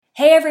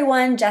Hey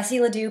everyone, Jessie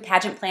Ledoux,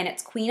 Pageant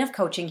Planet's Queen of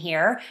Coaching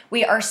here.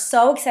 We are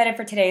so excited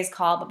for today's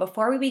call, but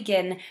before we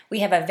begin, we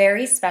have a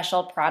very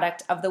special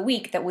product of the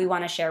week that we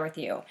want to share with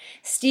you.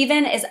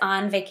 Steven is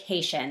on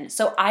vacation,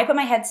 so I put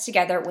my heads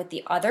together with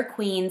the other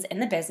queens in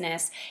the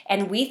business,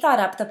 and we thought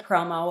up the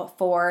promo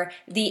for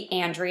the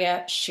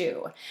Andrea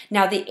shoe.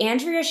 Now, the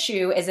Andrea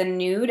shoe is a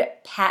nude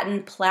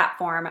patent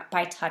platform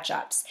by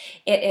TouchUps.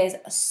 It is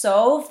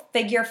so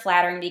figure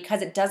flattering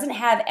because it doesn't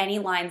have any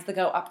lines that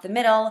go up the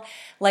middle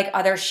like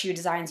other shoe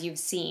designs you've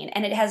seen,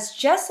 and it has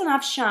just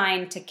enough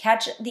shine to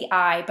catch the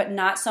eye, but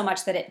not so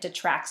much that it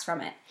detracts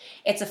from it.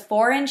 It's a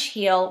 4-inch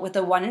heel with a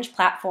 1-inch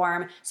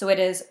platform, so it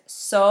is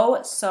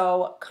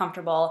so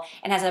comfortable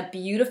and has a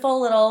beautiful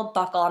little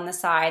buckle on the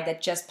side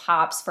that just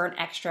pops for an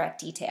extra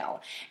detail.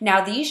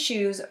 Now, these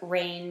shoes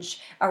range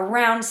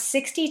around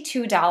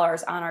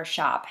 $62 on our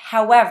shop.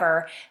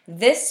 However,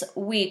 this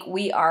week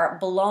we are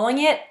blowing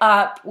it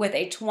up with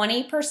a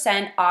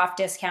 20% off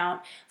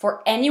discount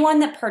for anyone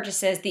that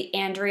purchases the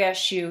Andrea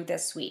shoe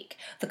this week.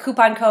 The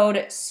coupon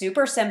code,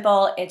 super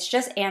simple. It's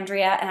just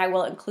Andrea, and I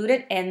will include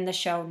it in the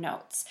show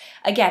notes.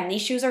 Again,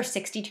 these shoes are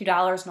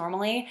 $62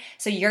 normally,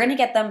 so you're going to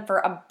get them for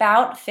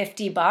about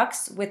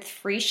 $50 with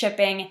free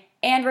shipping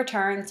and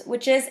returns,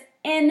 which is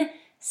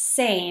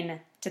insane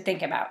to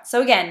think about.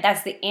 So again,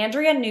 that's the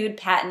Andrea Nude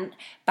Patent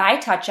by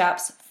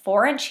TouchUps,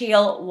 4-inch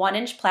heel,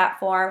 1-inch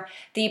platform,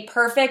 the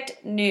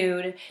perfect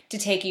nude to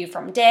take you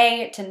from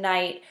day to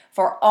night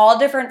for all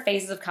different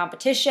phases of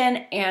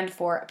competition and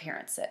for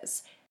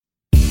appearances.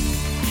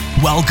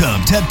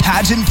 Welcome to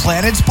Pageant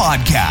Planet's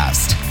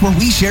podcast, where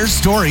we share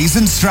stories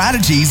and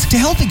strategies to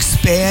help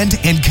expand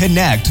and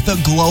connect the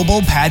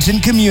global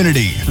pageant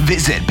community.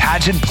 Visit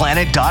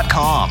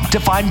pageantplanet.com to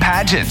find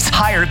pageants,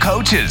 hire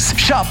coaches,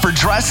 shop for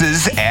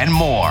dresses, and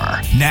more.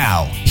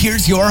 Now,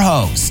 here's your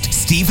host,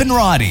 Stephen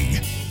Roddy.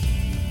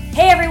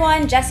 Hey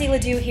everyone, Jessie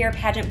Ledoux here,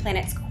 Pageant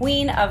Planet's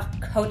Queen of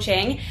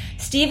Coaching.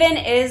 Steven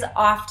is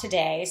off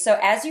today, so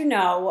as you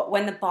know,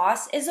 when the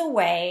boss is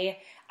away,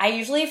 I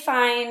usually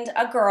find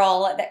a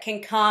girl that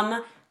can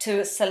come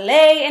to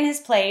slay in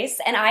his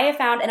place, and I have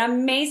found an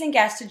amazing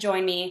guest to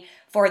join me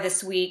for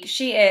this week.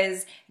 She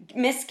is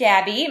Miss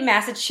Gabby,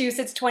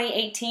 Massachusetts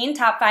 2018,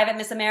 top 5 at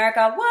Miss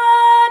America.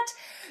 What?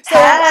 So,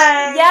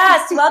 Hi.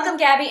 yes, welcome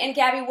Gabby. And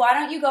Gabby, why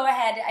don't you go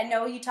ahead? I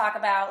know you talk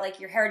about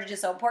like your heritage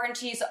is so important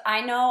to you, so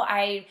I know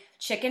I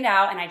chickened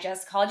out and I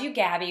just called you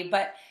Gabby,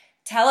 but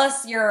tell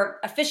us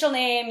your official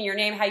name,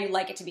 how you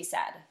like it to be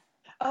said.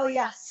 Oh,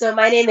 yeah. So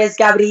my name is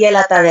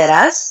Gabriela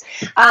Taveras.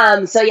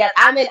 I'm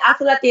an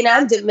Afro-Latina.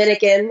 I'm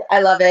Dominican.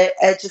 I love it.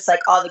 It's just like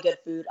all the good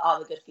food, all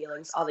the good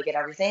feelings, all the good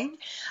everything.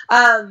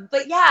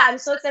 But yeah, I'm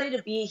so excited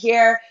to be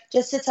here.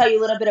 Just to tell you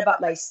a little bit about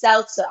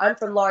myself. So I'm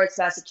from Lawrence,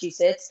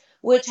 Massachusetts,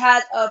 which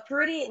has a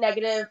pretty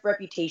negative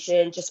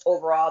reputation just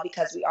overall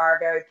because we are a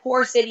very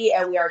poor city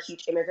and we are a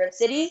huge immigrant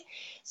city.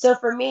 So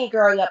for me,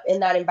 growing up in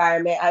that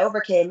environment, I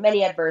overcame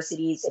many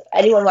adversities. If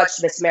anyone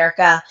watched Miss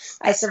America,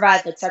 I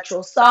survived like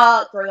sexual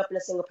assault, growing up in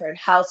a single-parent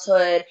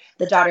household,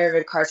 the daughter of an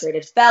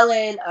incarcerated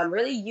felon.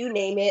 Really, you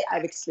name it,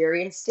 I've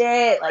experienced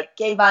it, like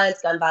gang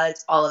violence, gun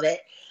violence, all of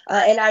it.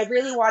 And I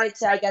really wanted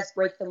to,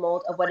 break the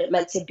mold of what it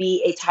meant to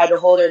be a title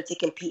holder and to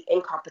compete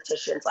in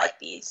competitions like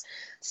these.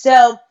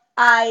 So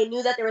I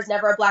knew that there was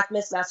never a Black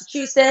Miss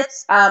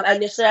Massachusetts.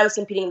 Initially, I was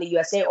competing in the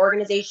USA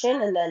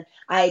organization, and then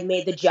I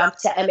made the jump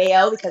to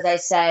MAO because I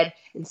said,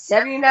 in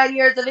 79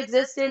 years of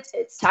existence,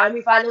 it's time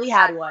we finally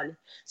had one.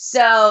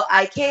 So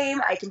I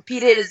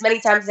competed as many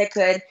times as I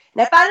could,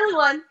 and I finally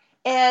won.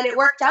 And it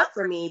worked out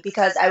for me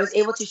because I was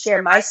able to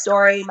share my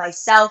story,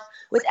 myself,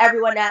 with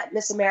everyone at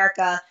Miss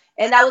America.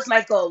 And that was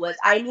my goal. Was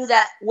I knew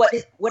that what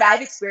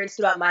I've experienced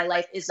throughout my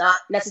life is not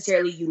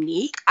necessarily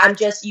unique. I'm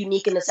just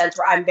unique in the sense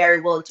where I'm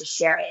very willing to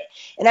share it.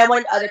 And I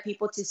wanted other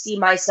people to see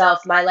myself,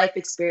 my life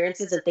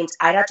experiences and things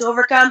I'd have to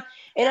overcome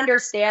and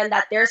understand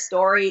that their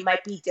story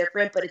might be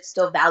different, but it's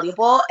still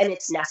valuable and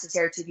it's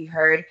necessary to be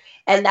heard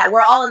and that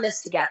we're all in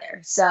this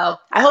together. So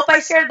I hope I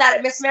shared that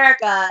at Miss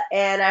America,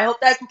 and I hope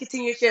that I can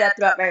continue to share that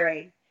throughout my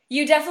reign.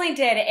 You definitely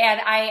did,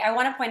 and I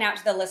want to point out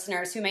to the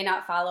listeners who may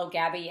not follow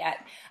Gabby yet,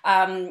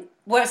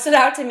 what stood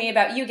out to me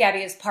about you,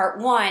 Gabby, is part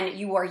 1,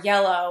 you wore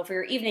yellow for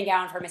your evening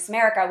gown for Miss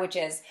America, which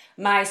is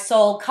my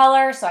soul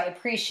color, so I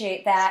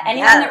appreciate that.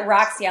 Anyone that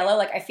rocks yellow,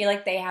 like, I feel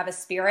like they have a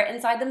spirit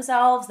inside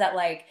themselves that,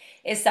 like,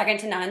 is second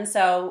to none,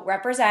 so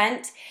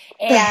represent.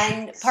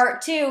 And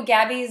part 2,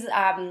 Gabby's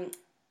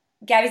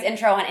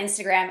intro on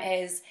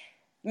Instagram is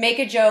make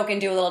a joke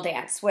and do a little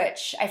dance,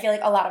 which I feel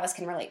like a lot of us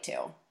can relate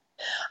to.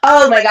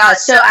 Oh my gosh.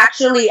 So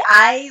actually,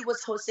 I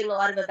was hosting a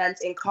lot of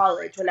events in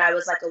college when I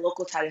was like a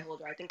local title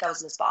holder. I think I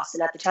was Miss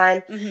Boston at the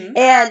time. Mm-hmm.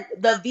 And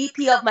the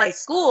VP of my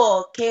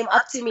school came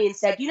up to me and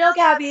said,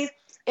 Gabby,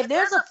 if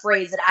there's a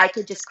phrase that I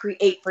could just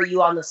create for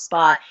you on the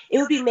spot, it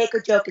would be make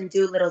a joke and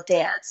do a little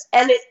dance.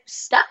 And it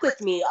stuck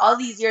with me all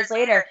these years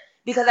later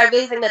because I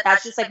really think that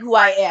that's just like who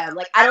I am.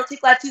 Like, I don't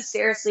take life too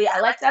seriously.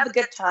 I like to have a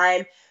good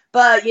time.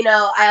 But,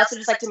 I also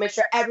just like to make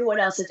sure everyone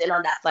else is in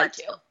on that fun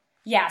too.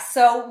 Yeah,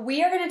 so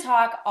we are going to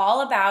talk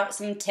all about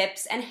some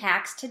tips and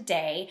hacks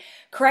today.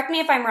 Correct me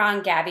if I'm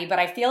wrong, Gabby, but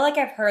I feel like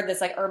I've heard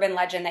this like urban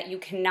legend that you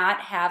cannot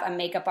have a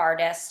makeup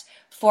artist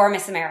for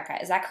Miss America.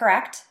 Is that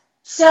correct?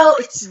 So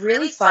it's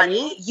really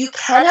funny. You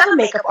can have a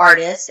makeup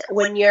artist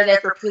when you're there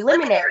for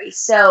preliminaries.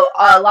 So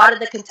a lot of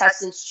the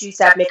contestants choose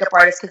to have makeup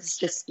artists because it's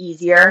just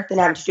easier than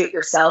having to do it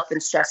yourself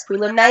and stress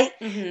prelim night.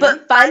 Mm-hmm.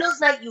 But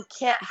finals night, you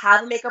can't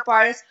have a makeup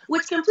artist,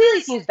 which completely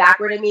seems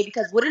backward to me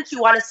because wouldn't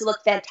you want us to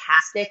look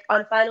fantastic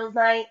on finals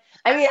night?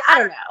 I mean, I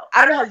don't know.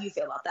 I don't know how you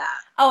feel about that.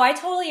 Oh, I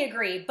totally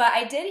agree. But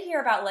I did hear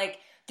about like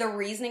the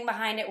reasoning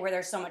behind it where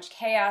there's so much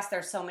chaos,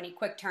 there's so many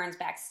quick turns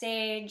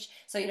backstage,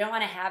 so you don't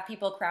want to have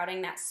people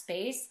crowding that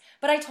space.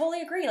 But I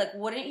totally agree. Like,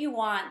 wouldn't you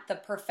want the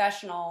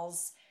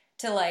professionals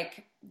to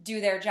like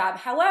do their job?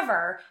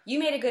 However, you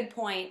made a good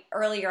point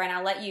earlier, and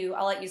I'll let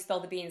you spill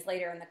the beans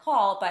later in the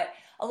call, but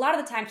a lot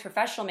of the times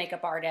professional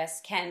makeup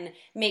artists can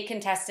make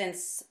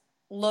contestants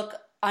look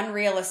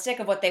unrealistic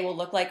of what they will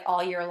look like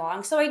all year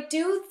long. So I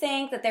do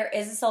think that there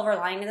is a silver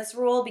lining to this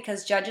rule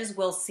because judges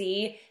will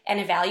see and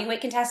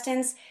evaluate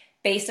contestants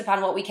based upon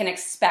what we can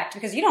expect,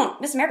 because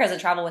Miss America doesn't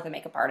travel with a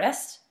makeup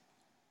artist.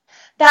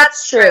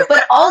 That's true.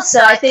 But also,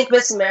 I think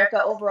Miss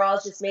America overall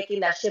is just making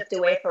that shift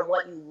away from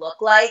what you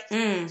look like.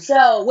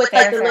 So with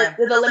Fair, like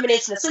the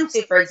elimination of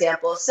swimsuit, for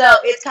example. So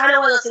it's kind of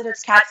one of those things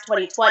that's catch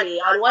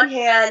 2020. On one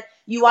hand,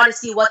 you want to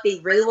see what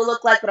they really will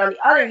look like, but on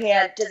the other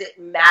hand, does it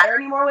matter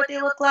anymore what they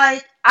look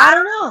like? I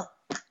don't know.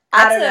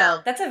 I don't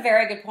know. That's a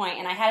very good point,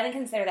 and I hadn't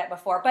considered that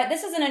before. But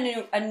this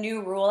isn't a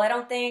new rule, I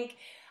don't think.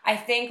 I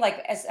think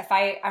like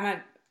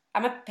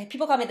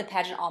people call me the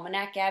pageant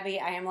almanac, Gabby.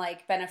 I am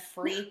like been a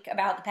freak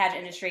about the pageant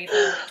industry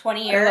for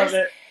 20 years. I love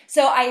it.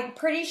 So I'm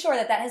pretty sure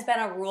that has been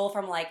a rule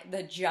from like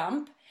the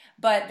jump,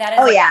 but that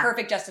is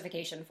perfect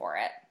justification for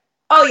it.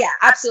 Oh yeah,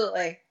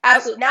 absolutely.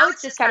 Absolutely. Now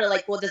it's just kind of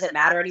like, well, does it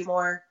matter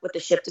anymore with the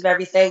shift of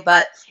everything?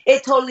 But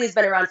it totally has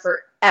been around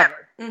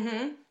forever.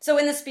 Mm-hmm. So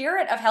in the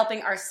spirit of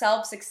helping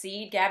ourselves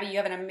succeed, Gabby, you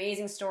have an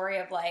amazing story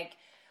of like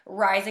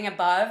rising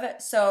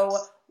above. So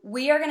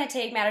we are going to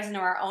take matters into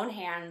our own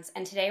hands,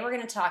 and today we're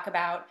going to talk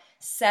about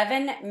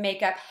 7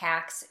 makeup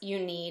hacks you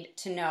need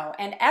to know.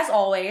 And as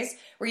always,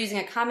 we're using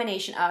a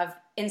combination of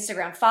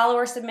Instagram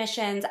follower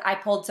submissions. I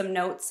pulled some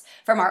notes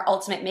from our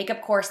Ultimate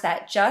Makeup course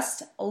that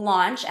just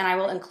launched, and I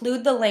will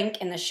include the link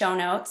in the show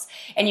notes.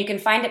 And you can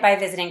find it by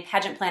visiting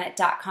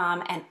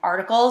pageantplanet.com and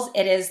articles.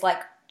 It is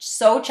like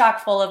so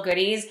chock full of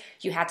goodies.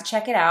 You have to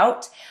check it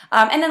out.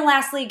 And then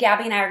lastly,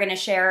 Gabby and I are going to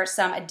share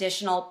some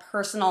additional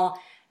personal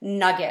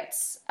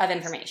nuggets of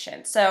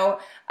information. So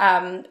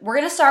we're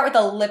going to start with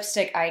a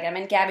lipstick item.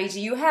 And Gabby,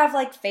 do you have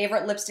like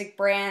favorite lipstick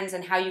brands,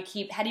 and how do you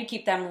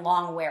keep them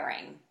long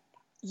wearing?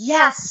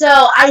 Yeah,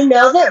 so I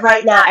know that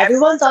right now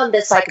everyone's on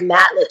this like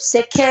matte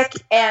lipstick kick,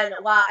 and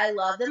while I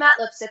love the matte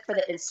lipstick for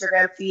the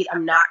Instagram feed,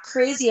 I'm not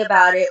crazy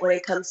about it when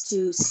it comes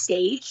to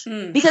stage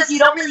because you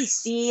don't really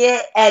see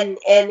it and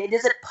it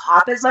doesn't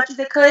pop as much as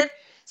it could.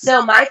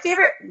 So my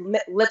favorite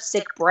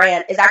lipstick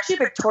brand is actually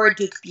Victoria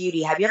Duke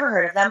Beauty. Have you ever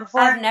heard of them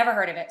before? I've never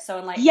heard of it.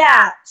 So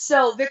yeah,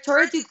 so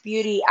Victoria Duke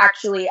Beauty,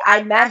 actually,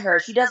 I met her.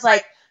 She does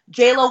like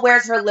JLo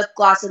wears her lip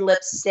gloss and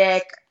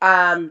lipstick.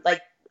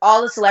 Like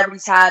all the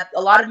celebrities have,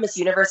 a lot of Miss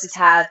Universes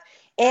have.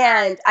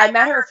 And I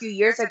met her a few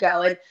years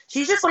ago, and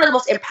she's just one of the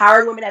most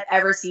empowering women I've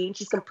ever seen.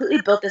 She's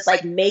completely built this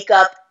like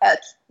makeup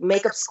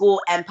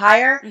school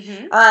empire.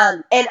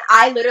 And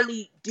I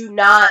literally do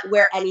not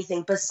wear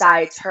anything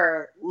besides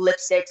her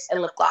lipsticks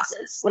and lip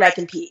glosses when I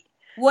compete.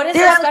 What is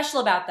so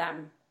special about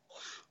them?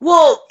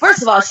 Well,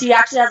 first of all, she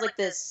actually has like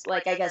this,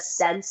 like, I guess,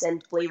 scents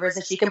and flavors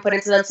that she can put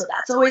into them. So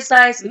that's always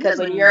nice because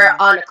when you're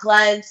on a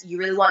cleanse, you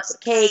really want some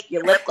cake.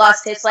 Your lip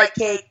gloss tastes like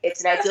cake.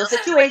 It's an ideal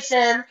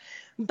situation.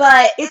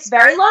 But it's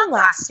very long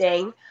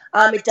lasting.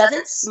 It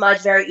doesn't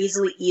smudge very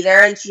easily either.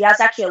 And she has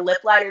actually a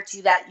lip liner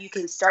too that you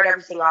can start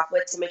everything off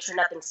with to make sure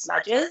nothing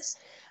smudges.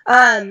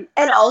 And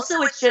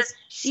also it's just,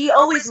 she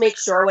always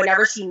makes sure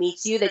whenever she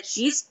meets you that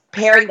she's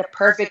pairing the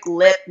perfect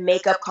lip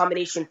makeup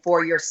combination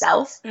for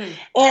yourself. And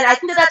I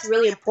think that that's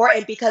really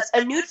important because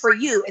a nude for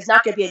you is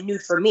not going to be a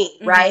nude for me,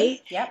 right?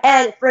 Yep.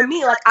 And for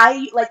me, like,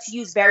 I like to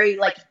use very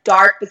like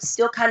dark but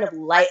still kind of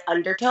light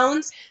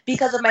undertones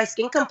because of my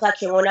skin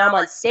complexion. When I'm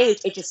on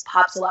stage, it just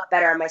pops a lot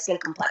better on my skin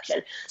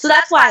complexion. So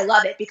that's why I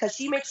love it, because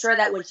she makes sure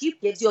that when she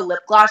gives you a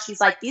lip gloss,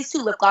 she's like, these 2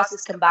 lip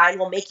glosses combined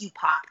will make you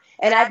pop.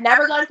 And I've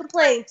never gotten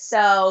complaints,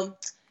 so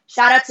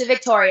shout out to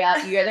Victoria.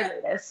 You're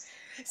the greatest.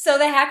 So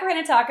the hack we're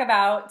going to talk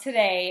about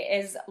today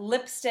is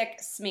lipstick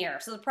smear.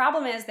 So the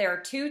problem is there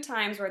are 2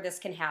 times where this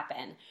can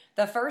happen.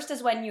 The first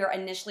is when you're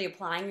initially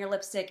applying your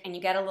lipstick and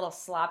you get a little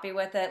sloppy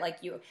with it. Like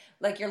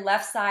your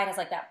left side has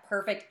like that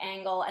perfect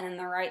angle, and then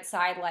the right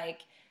side,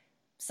 like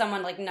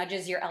someone like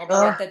nudges your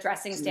elbow at the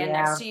dressing stand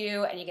next to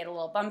you and you get a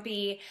little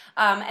bumpy.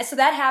 So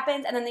that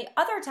happens. And then the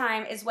other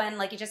time is when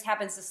like it just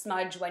happens to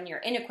smudge when you're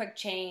in a quick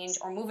change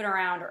or moving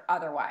around or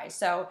otherwise.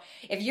 So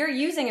if you're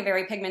using a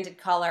very pigmented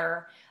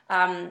color,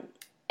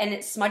 and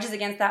it smudges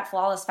against that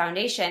flawless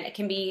foundation, it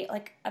can be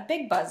like a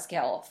big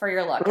buzzkill for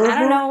your look. And I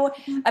don't know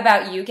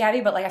about you, Gabby,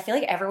 but like I feel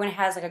like everyone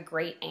has like a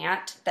great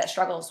aunt that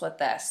struggles with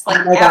this. Like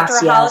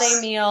after a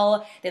holiday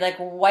meal, they like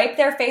wipe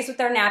their face with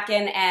their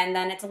napkin and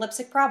then it's a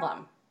lipstick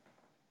problem.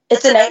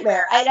 It's a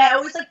nightmare. And I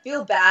always like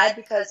feel bad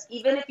because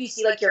even if you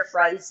see like your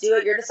friends do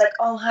it, you're just like,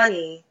 oh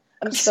honey,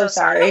 I'm so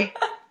sorry.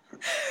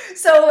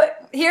 So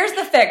here's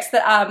the fix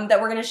that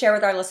we're going to share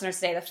with our listeners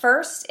today. The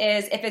first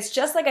is if it's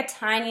just like a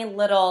tiny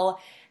little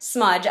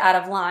smudge out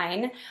of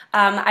line,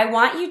 I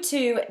want you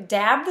to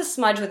dab the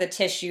smudge with a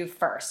tissue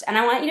first. And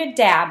I want you to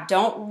dab,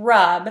 don't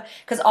rub,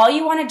 because all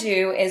you want to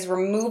do is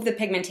remove the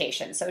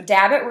pigmentation. So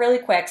dab it really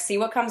quick, see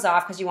what comes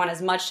off, because you want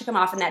as much to come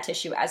off in that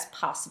tissue as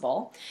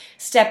possible.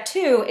 Step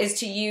 2 is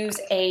to use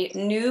a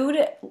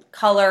nude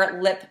color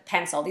lip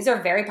pencil. These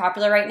are very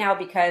popular right now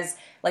because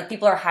like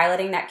people are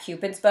highlighting that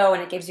Cupid's bow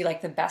and it gives you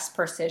like the best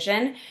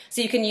precision.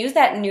 So you can use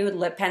that nude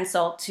lip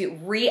pencil to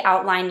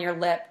re-outline your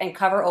lip and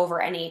cover over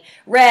any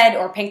red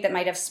or pink that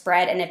might have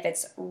spread. And if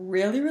it's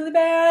really, really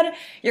bad,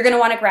 you're going to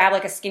want to grab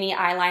like a skinny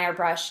eyeliner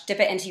brush,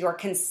 dip it into your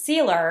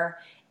concealer,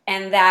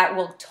 and that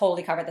will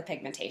totally cover the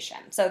pigmentation.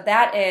 So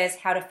that is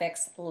how to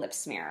fix lip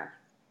smear.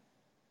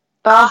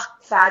 Oh,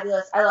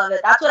 fabulous. I love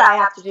it. That's what I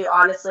have to do,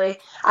 honestly.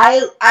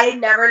 I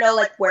never know,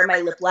 like, where my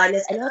lip line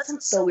is. I know that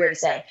sounds so weird to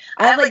say.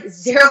 I have, like,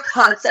 zero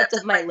concept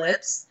of my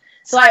lips,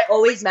 so I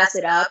always mess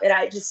it up, and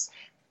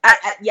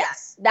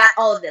yes,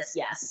 all of this,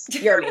 yes.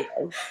 You're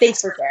amazing.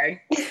 Thanks for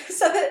sharing.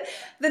 So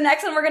the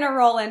next one we're going to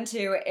roll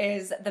into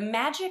is the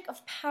magic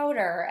of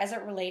powder as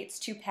it relates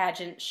to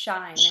pageant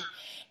shine.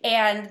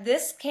 And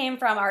this came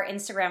from our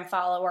Instagram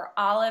follower,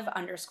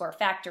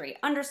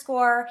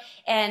 Olive_Factory_.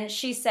 And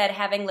she said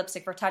having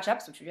lipstick for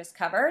touch-ups, which we just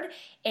covered.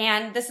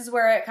 And this is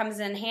where it comes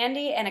in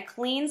handy. And a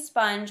clean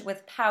sponge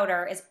with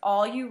powder is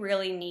all you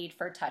really need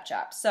for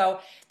touch-ups.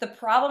 So the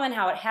problem and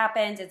how it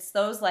happens, it's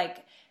those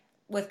like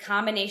with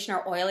combination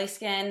or oily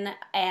skin,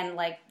 and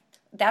like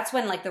that's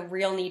when like the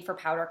real need for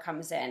powder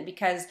comes in,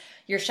 because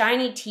your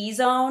shiny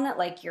T-zone,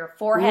 like your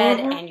forehead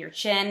and your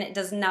chin,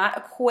 does not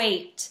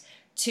equate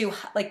to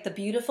like the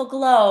beautiful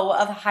glow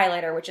of a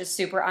highlighter, which is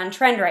super on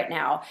trend right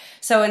now.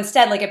 So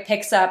instead, like it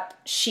picks up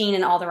sheen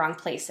in all the wrong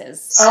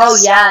places. Oh,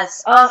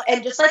 yes. Oh,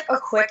 and just like a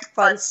quick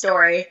fun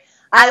story.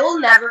 I will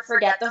never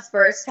forget the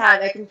first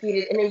time I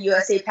competed in a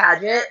USA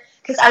pageant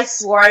because I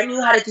swore I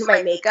knew how to do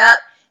my makeup.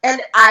 And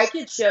I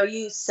could show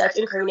you such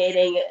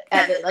incriminating,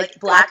 like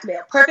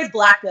blackmail, perfect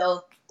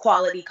blackmail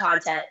quality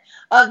content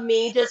of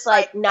me just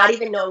like not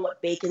even knowing what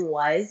baking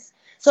was.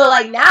 So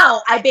like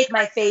now I bake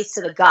my face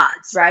to the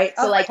gods, right?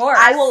 So like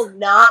I will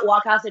not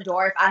walk out the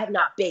door if I have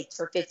not baked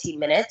for 15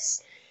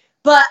 minutes.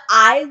 But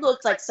I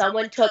looked like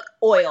someone took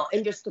oil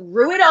and just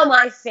threw it on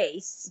my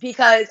face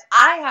because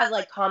I have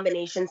like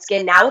combination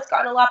skin. Now it's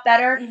gotten a lot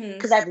better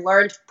because I've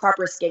learned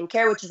proper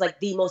skincare, which is like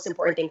the most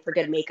important thing for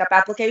good makeup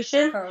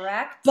application.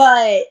 Correct.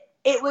 But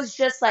it was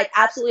just like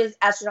absolutely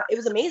astronomical. It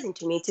was amazing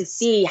to me to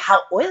see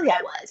how oily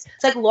I was.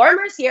 It's like Laura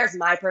Mercier is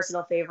my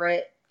personal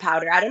favorite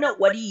powder. I don't know.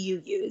 What do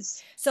you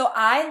use? So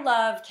I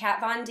love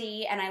Kat Von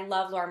D and I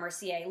love Laura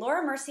Mercier.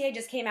 Laura Mercier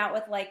just came out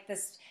with like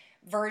this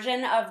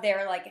version of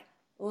their like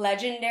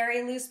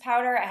legendary loose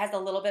powder. It has a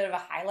little bit of a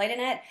highlight in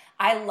it.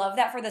 I love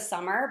that for the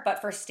summer,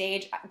 but for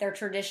stage, their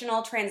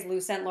traditional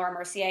translucent Laura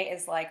Mercier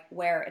is like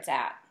where it's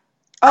at.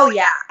 Oh,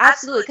 yeah,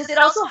 absolutely. Because it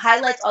also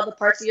highlights all the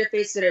parts of your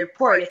face that are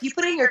important. If you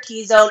put in your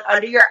T-zone,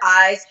 under your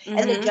eyes,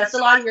 and then just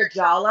along your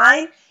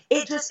jawline,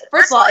 it just,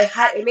 first of all,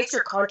 it makes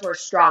your contour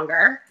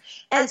stronger.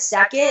 And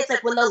second, it's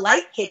like when the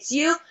light hits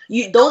you,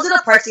 those are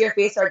the parts of your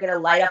face that are going to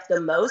light up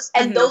the most.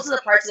 And those are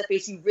the parts of the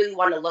face you really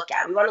want to look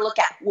at. We want to look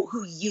at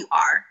who you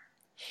are.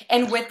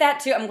 And with that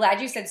too, I'm glad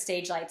you said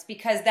stage lights,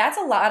 because that's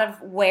a lot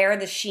of where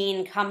the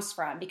sheen comes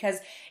from, because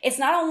it's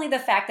not only the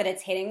fact that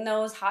it's hitting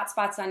those hot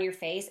spots on your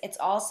face, it's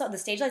also, the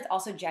stage lights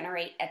also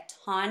generate a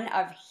ton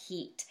of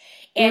heat.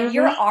 And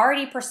you're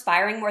already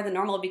perspiring more than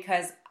normal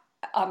because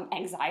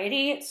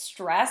anxiety,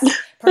 stress,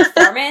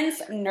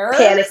 performance, nerves.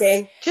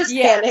 Panicking. Just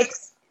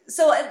panics.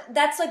 So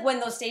that's like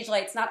when those stage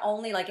lights, not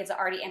only like it's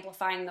already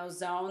amplifying those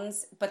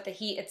zones, but the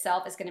heat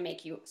itself is going to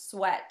make you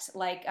sweat,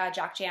 like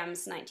Jock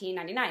Jam's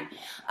 1999.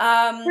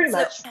 Pretty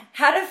much.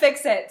 How to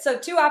fix it. So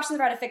 2 options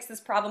for how to fix this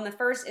problem. The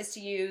first is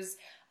to use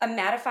a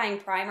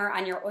mattifying primer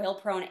on your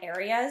oil-prone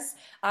areas.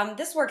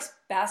 This works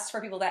best for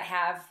people that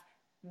have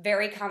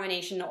very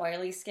combination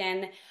oily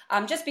skin,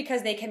 just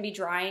because they can be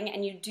drying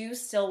and you do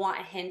still want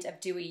a hint of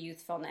dewy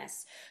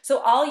youthfulness.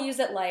 So I'll use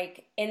it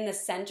like in the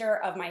center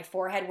of my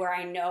forehead where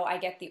I know I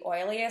get the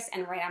oiliest,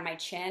 and right on my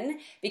chin,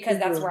 because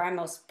that's where I'm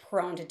most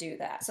prone to do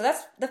that. So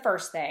that's the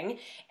first thing.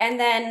 And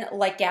then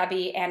like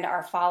Gabby and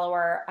our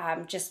follower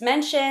just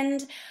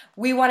mentioned,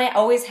 we want to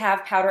always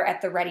have powder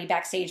at the ready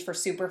backstage for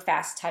super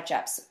fast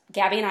touch-ups.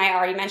 Gabby and I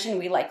already mentioned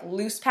we like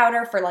loose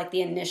powder for like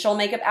the initial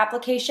makeup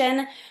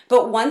application,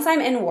 but once I'm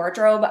in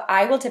wardrobe,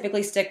 I will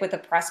typically stick with a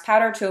pressed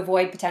powder to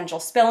avoid potential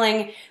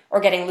spilling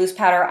or getting loose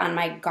powder on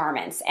my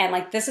garments. And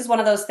like this is one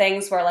of those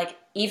things where like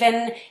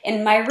even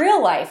in my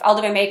real life, I'll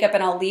do my makeup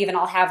and I'll leave and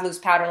I'll have loose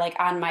powder like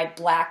on my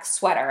black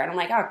sweater. And I'm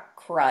like, oh,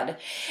 crud.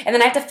 And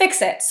then I have to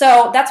fix it.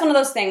 So that's one of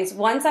those things.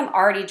 Once I'm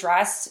already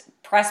dressed,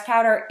 pressed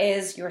powder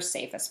is your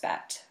safest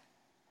bet.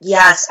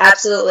 Yes,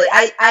 absolutely.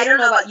 I don't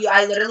know about you.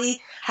 I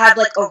literally have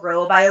like a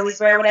robe I always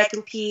wear when I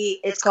compete.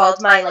 It's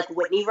called my like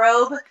Whitney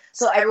robe.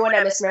 So everyone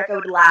at Miss America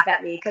would laugh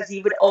at me because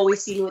you would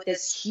always see me with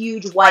this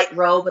huge white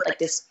robe with like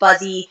this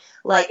fuzzy,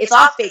 like it's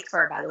all fake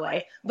fur by the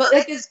way, but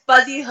like this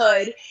fuzzy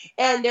hood.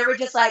 And they were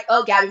just like,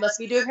 oh, Gabby must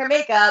be doing her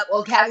makeup.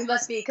 Well, Gabby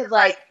must be, because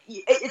like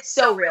it's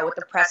so real with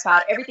the press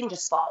powder. Everything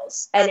just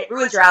falls and it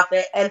ruins your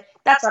outfit, and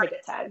that's not a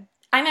good time.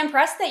 I'm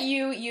impressed that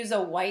you use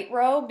a white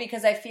robe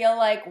because I feel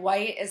like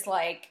white is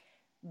like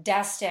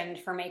destined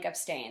for makeup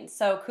stains.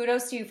 So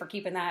kudos to you for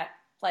keeping that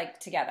like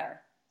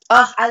together.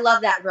 Oh, I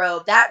love that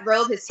robe. That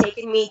robe has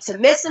taken me to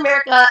Miss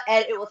America,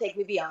 and it will take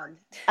me beyond.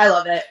 I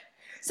love it.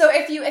 So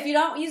if you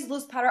don't use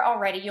loose powder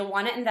already, you'll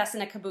want to invest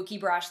in a kabuki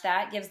brush.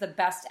 That gives the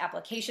best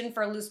application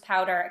for loose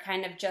powder. It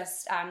kind of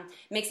just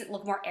makes it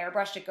look more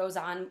airbrushed. It goes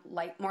on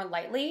more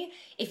lightly.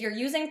 If you're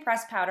using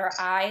pressed powder,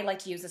 I like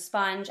to use a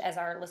sponge, as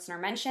our listener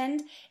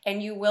mentioned,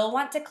 and you will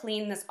want to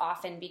clean this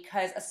often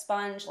because a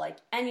sponge, like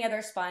any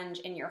other sponge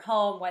in your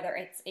home, whether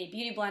it's a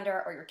beauty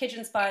blender or your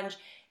kitchen sponge,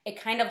 it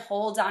kind of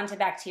holds on to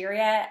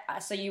bacteria,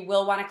 so you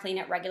will want to clean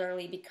it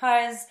regularly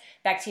because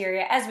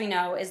bacteria, as we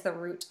know, is the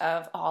root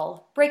of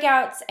all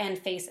breakouts and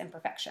face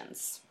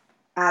imperfections.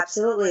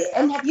 Absolutely.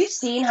 And have you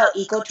seen how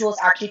EcoTools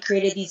actually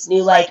created these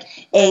new like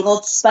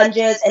angled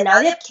sponges, and now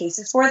they have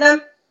cases for them?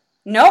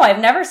 No, I've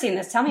never seen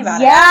this. Tell me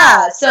about it.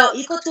 Yeah, so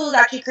EcoTools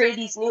actually created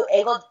these new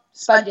angled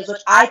sponges,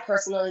 which I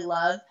personally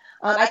love.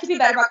 I could be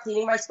better about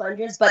cleaning my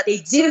sponges, but they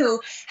do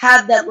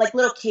have them like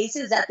little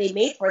cases that they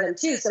made for them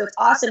too. So it's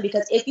awesome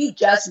because if you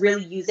just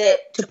really use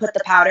it to put the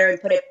powder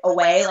and put it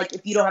away, like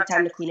if you don't have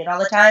time to clean it all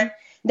the time,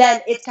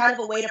 then it's kind of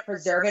a way to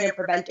preserve it and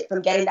prevent it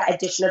from getting that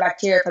additional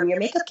bacteria from your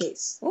makeup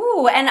case.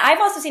 Ooh, and I've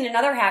also seen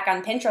another hack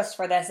on Pinterest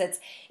for this. It's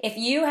if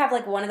you have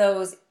like one of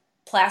those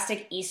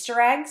plastic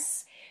Easter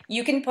eggs,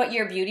 you can put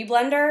your beauty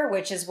blender,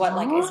 which is what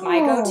like is my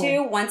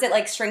go-to. Once it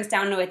like shrinks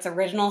down to its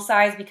original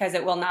size because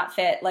it will not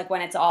fit like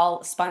when it's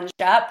all sponged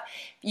up,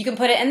 you can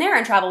put it in there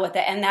and travel with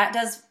it, and that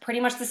does pretty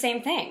much the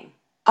same thing.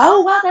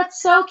 Oh, wow, that's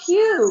so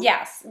cute.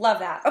 Yes, love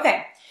that.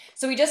 Okay,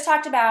 so we just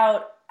talked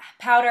about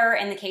powder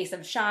in the case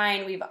of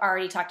Shine. We've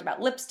already talked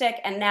about lipstick,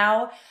 and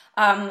now,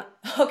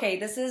 okay,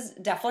 this is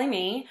definitely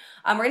me.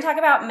 We're going to talk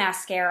about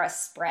mascara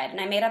spread,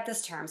 and I made up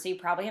this term, so you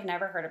probably have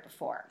never heard it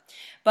before.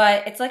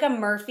 But it's like a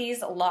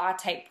Murphy's Law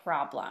type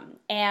problem,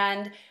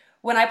 and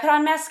when I put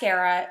on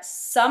mascara,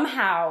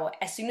 somehow,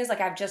 as soon as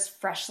like I've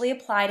just freshly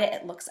applied it,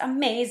 it looks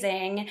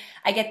amazing.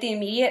 I get the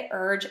immediate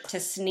urge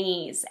to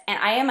sneeze, and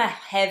I am a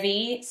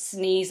heavy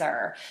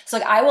sneezer. So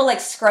like I will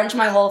like scrunch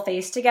my whole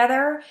face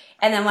together,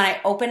 and then when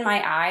I open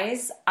my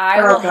eyes,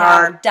 I will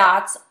have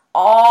dots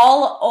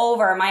all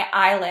over my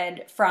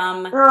eyelid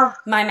from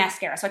my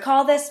mascara. So I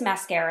call this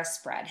mascara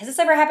spread. Has this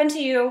ever happened to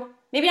you?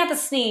 Maybe not the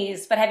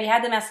sneeze, but have you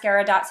had the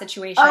mascara dot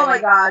situation? Oh my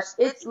gosh,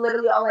 it's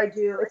literally all I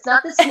do. It's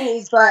not the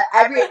sneeze, but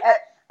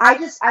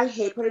I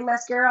hate putting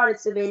mascara on.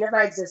 It's the bane of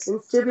my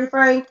existence, to be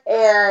frank.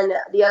 And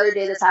the other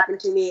day this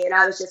happened to me, and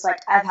I was just like,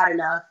 I've had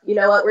enough. You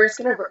know what? We're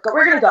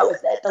gonna go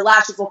with it. The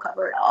lashes will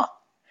cover it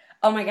all.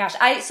 Oh my gosh.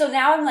 So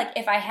now I'm like,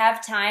 if I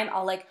have time,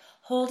 I'll like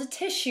hold a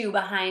tissue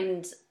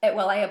behind it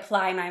while I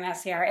apply my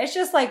mascara. It's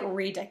just like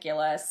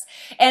ridiculous.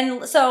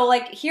 And so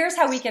like, here's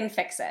how we can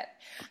fix it.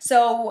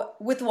 So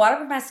with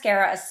waterproof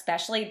mascara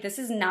especially, this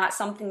is not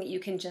something that you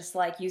can just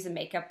like use a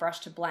makeup brush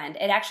to blend.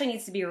 It actually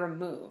needs to be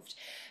removed.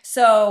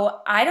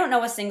 So I don't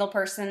know a single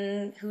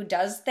person who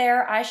does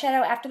their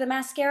eyeshadow after the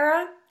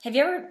mascara. Have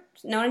you ever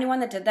known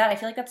anyone that did that? I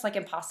feel like that's like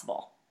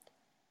impossible.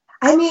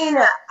 I mean,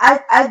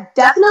 I've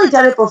definitely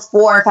done it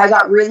before if I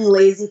got really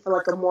lazy for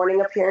like a morning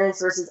appearance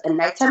versus a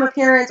nighttime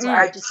appearance where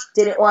I just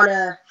didn't want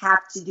to have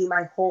to do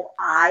my whole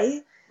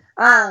eye.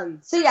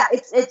 So yeah,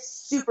 it's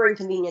super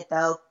inconvenient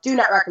though. Do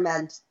not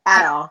recommend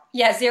at all.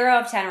 Yeah,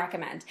 0 of 10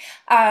 recommend.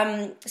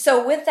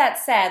 So with that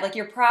said, like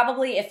you're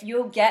probably, if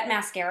you get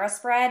mascara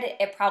spread,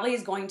 it probably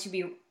is going to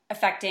be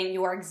affecting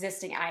your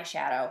existing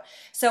eyeshadow.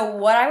 So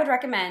what I would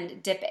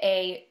recommend, dip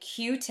a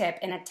Q-tip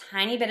in a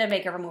tiny bit of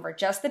makeup remover,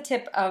 just the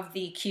tip of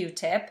the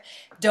Q-tip.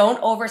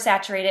 Don't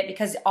oversaturate it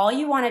because all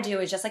you want to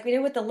do is just like we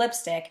did with the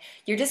lipstick,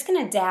 you're just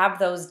going to dab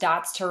those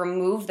dots to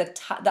remove the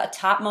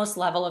topmost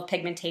level of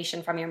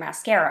pigmentation from your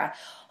mascara.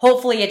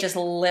 Hopefully it just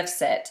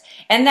lifts it.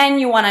 And then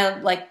you want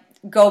to like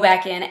go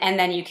back in and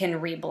then you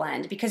can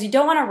reblend because you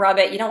don't want to rub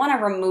it. You don't want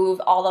to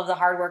remove all of the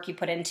hard work you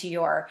put into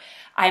your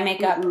eye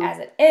makeup as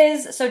it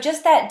is. So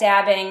just that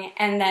dabbing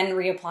and then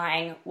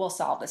reapplying will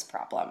solve this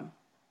problem.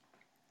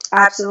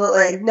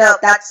 Absolutely. No,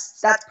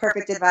 that's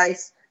perfect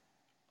advice.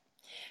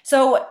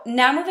 So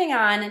now moving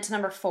on to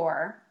number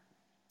 4,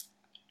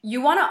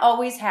 you want to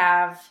always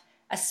have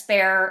a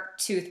spare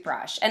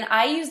toothbrush. And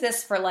I use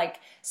this for like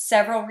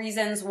several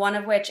reasons, one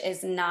of which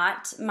is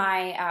not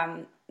my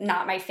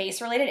not my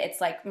face related.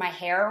 It's like my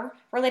hair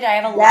related. I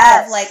have a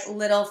lot of like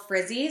little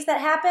frizzies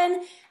that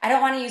happen. I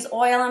don't want to use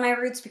oil on my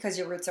roots because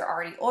your roots are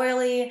already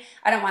oily.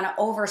 I don't want to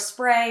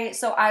overspray.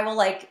 So I will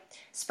like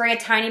spray a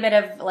tiny bit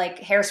of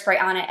like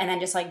hairspray on it and then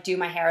just like do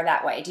my hair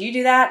that way. Do you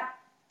do that?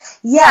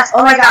 Yes.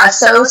 Oh my gosh.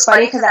 So it was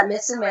funny because at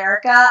Miss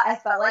America, I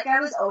felt like I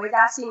was always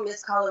asking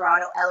Miss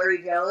Colorado,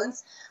 Ellery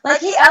Jones,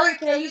 like, hey, Ellery,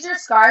 can I use your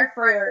scarf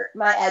for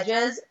my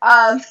edges?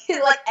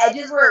 Like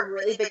edges were a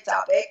really big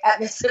topic at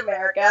Miss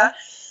America.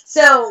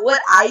 So what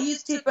I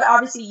used to, but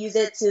obviously use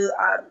it to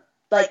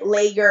like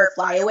lay your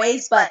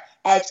flyaways, but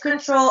edge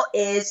control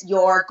is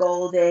your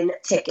golden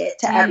ticket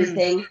to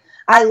everything.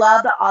 I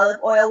love the olive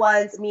oil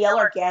ones. Miele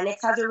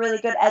Organics has a really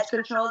good edge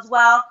control as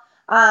well.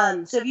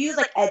 So if you use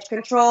like edge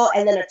control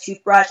and then a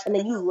toothbrush and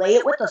then you lay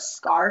it with a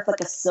scarf, like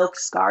a silk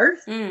scarf,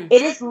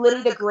 it is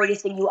literally the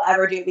greatest thing you will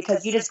ever do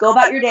because you just go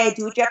about your day,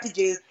 do what you have to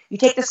do. You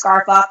take the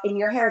scarf off and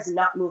your hair is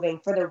not moving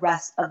for the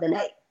rest of the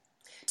night.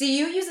 Do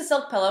you use a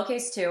silk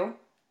pillowcase too?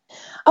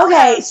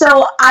 Okay,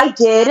 so I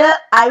did.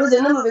 I was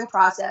in the moving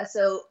process,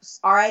 so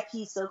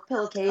R.I.P. silk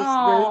pillowcase.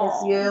 Really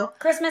miss you.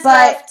 Christmas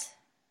gift.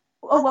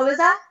 Oh, what was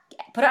that?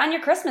 Put it on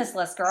your Christmas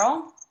list,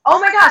 girl.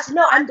 Oh my gosh,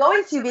 no, I'm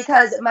going to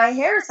because my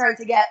hair is starting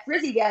to get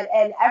frizzy again,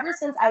 and ever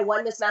since I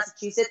won Miss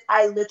Massachusetts,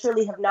 I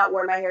literally have not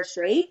worn my hair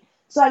straight.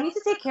 So I need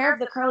to take care of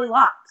the curly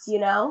locks, you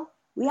know?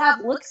 We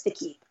have looks to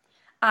keep.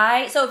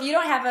 So if you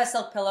don't have a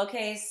silk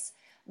pillowcase,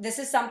 this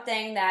is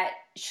something that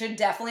should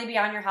definitely be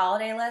on your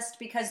holiday list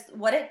because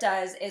what it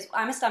does is,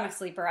 I'm a stomach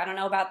sleeper. I don't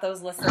know about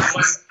those listening,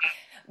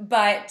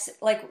 but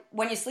like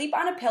when you sleep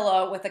on a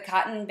pillow with a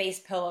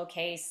cotton-based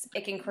pillowcase,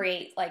 it can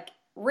create like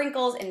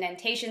wrinkles,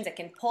 indentations. It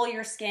can pull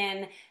your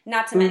skin,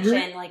 not to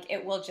mention like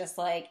it will just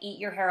like eat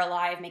your hair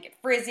alive, make it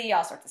frizzy,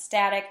 all sorts of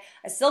static.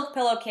 A silk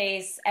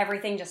pillowcase,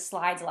 everything just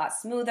slides a lot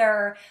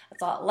smoother,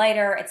 it's a lot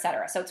lighter,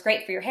 etc. So it's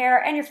great for your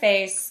hair and your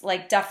face,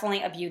 like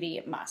definitely a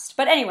beauty must.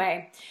 But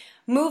anyway,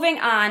 moving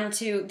on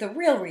to the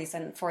real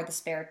reason for the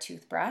spare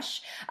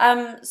toothbrush.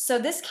 So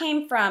this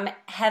came from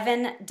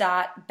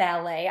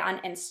heaven.ballet on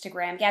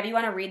Instagram. Gabby, you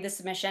want to read the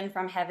submission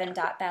from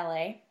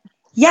heaven.ballet?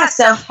 Yeah,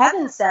 so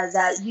Heaven says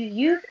that you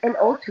use an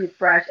old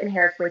toothbrush and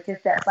hairspray to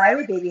set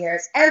fiery baby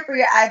hairs and for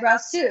your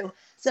eyebrows too.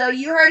 So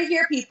you heard it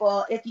here,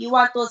 people. If you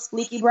want those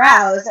fleeky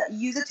brows,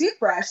 use a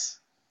toothbrush.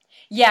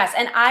 Yes,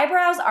 and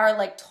eyebrows are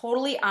like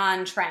totally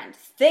on trend.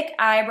 Thick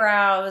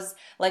eyebrows,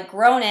 like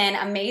grown in,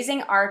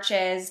 amazing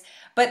arches,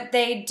 but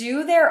they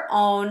do their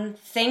own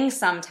thing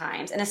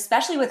sometimes. And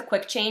especially with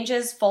quick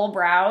changes, full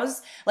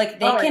brows, like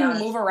they can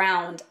move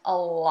around a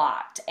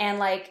lot. And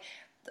like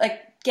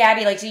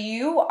Gabby, like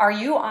are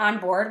you on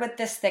board with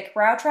this thick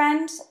brow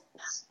trend?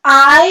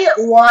 I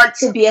want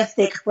to be a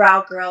thick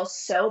brow girl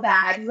so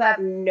bad. You have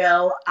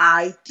no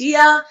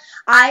idea.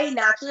 I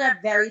naturally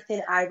have very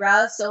thin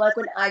eyebrows, so like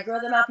when I grow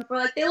them out, people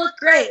are like, they look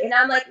great, and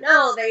I'm like,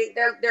 no,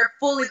 they're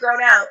fully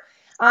grown out.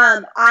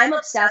 I'm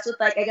obsessed with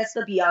like I guess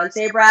the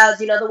Beyonce brows,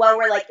 you know, the one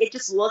where like it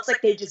just looks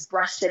like they just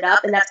brushed it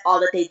up and that's all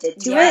that they did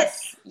to it.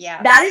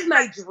 Yeah, that is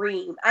my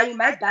dream. I mean,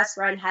 my best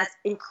friend has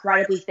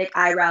incredibly thick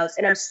eyebrows,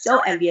 and I'm so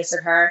envious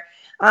of her.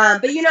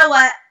 But you know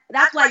what?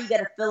 That's why you get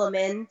to fill them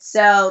in.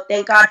 So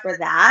thank God for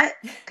that.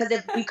 Because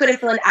if we couldn't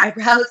fill in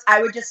eyebrows,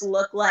 I would just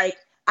look like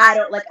I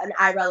don't like an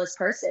eyebrowless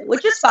person,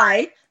 which is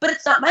fine. But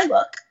it's not my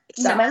look. It's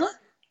not my look.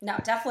 No,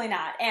 definitely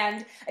not.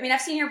 And I mean,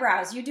 I've seen your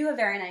brows. You do a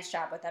very nice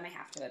job with them, I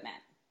have to admit.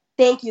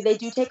 Thank you. They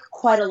do take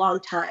quite a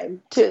long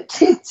time to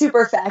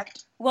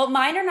perfect. Well,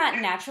 mine are not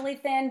naturally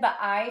thin, but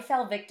I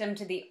fell victim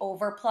to the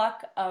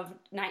overpluck of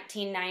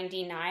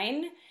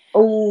 1999.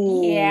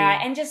 Oh.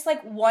 Yeah, and just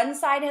like one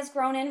side has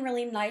grown in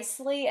really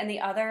nicely and the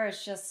other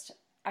is just,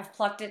 I've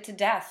plucked it to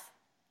death.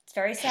 It's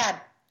very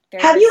sad.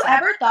 Have you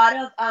ever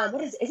thought of,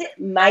 what is it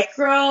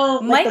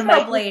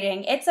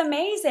microblading? It's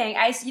amazing.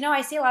 I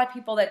see a lot of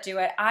people that do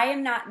it. I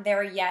am not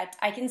there yet.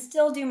 I can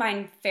still do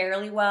mine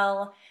fairly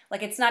well.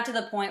 Like it's not to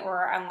the point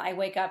where I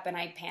wake up and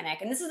I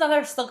panic. And this is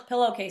another silk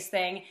pillowcase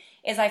thing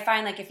is I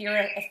find like if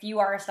you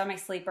are a stomach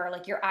sleeper,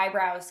 like your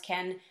eyebrows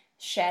can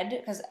shed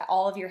because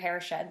all of your hair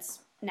sheds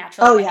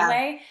naturally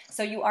anyway.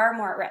 So you are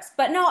more at risk.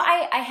 But no,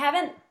 I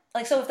haven't,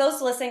 like, so if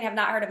those listening have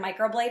not heard of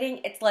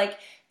microblading, it's like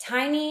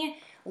tiny,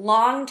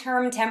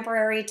 long-term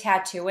temporary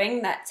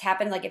tattooing that's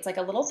happened. Like it's like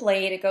a little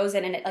blade, it goes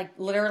in and it like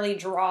literally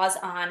draws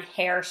on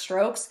hair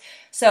strokes.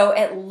 So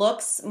it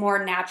looks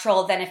more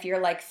natural than if you're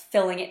like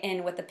filling it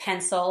in with a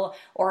pencil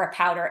or a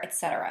powder,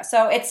 etc.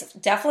 So it's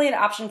definitely an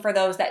option for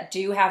those that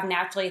do have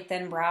naturally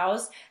thin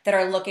brows that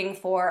are looking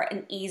for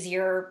an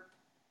easier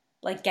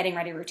like getting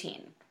ready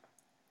routine.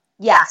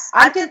 Yes,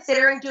 I'm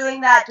considering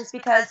doing that just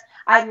because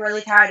I'm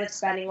really tired of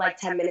spending like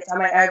 10 minutes on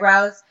my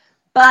eyebrows.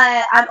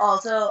 But I'm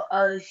also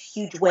a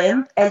huge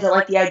wimp and don't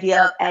like the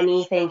idea of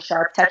anything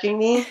sharp touching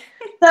me.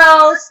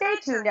 So stay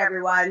tuned,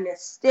 everyone.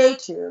 Stay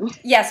tuned.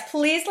 Yes,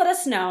 please let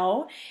us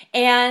know.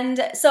 And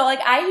so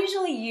like I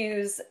usually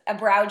use a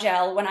brow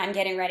gel when I'm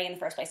getting ready in the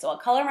first place. So I'll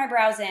color my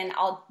brows in,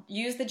 I'll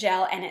use the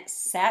gel and it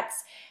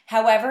sets.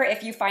 However,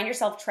 if you find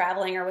yourself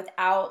traveling or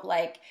without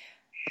like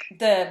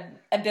the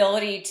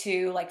ability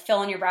to like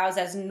fill in your brows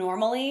as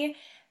normally,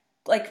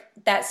 like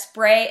that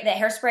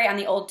hairspray on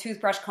the old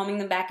toothbrush, combing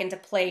them back into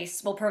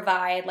place will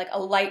provide like a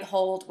light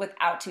hold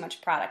without too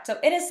much product. So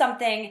it is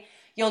something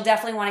you'll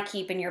definitely want to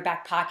keep in your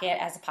back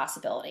pocket as a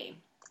possibility.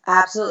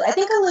 Absolutely. I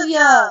think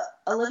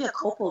Olivia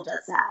Copel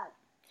does that.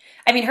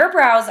 I mean, her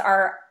brows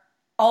are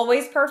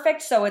always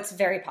perfect, so it's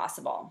very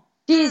possible.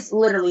 She's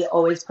literally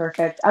always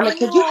perfect. I'm like,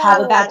 could you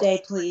have a bad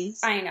day, please?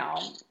 I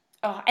know.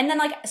 Oh, and then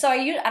like, so I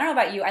don't know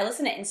about you. I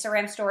listen to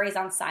Instagram stories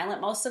on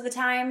silent most of the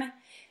time.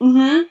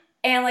 Mm-hmm.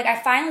 And like,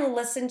 I finally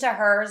listened to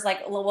hers,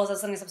 like was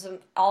listening to some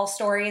all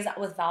stories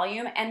with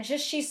volume, and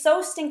just she's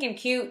so stinking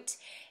cute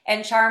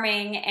and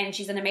charming, and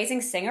she's an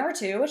amazing singer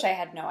too, which I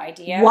had no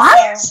idea.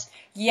 What? So,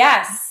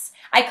 yes.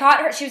 I caught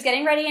her. She was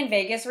getting ready in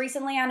Vegas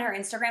recently on her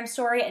Instagram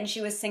story, and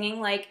she was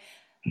singing like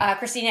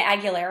Christina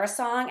Aguilera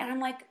song, and I'm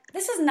like,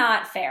 this is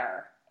not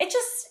fair. It's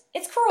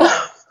cruel.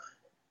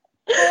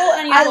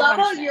 I love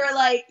how you're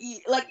like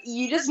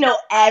you just know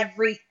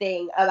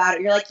everything about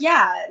it. You're like,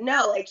 yeah,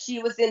 no, like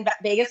she was in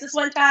Vegas this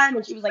one time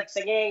and she was like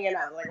singing, and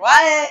I was like,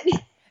 what?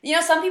 You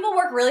know, some people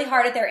work really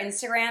hard at their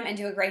Instagram and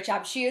do a great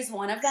job. She is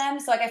one of them.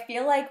 So like, I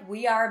feel like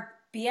we are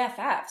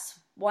BFFs,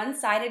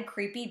 one-sided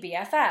creepy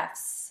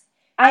BFFs.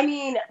 I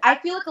mean, I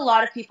feel like a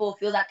lot of people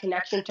feel that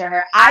connection to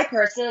her. I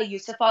personally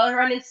used to follow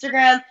her on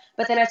Instagram,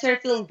 but then I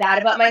started feeling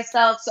bad about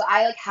myself, so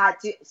I like had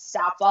to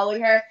stop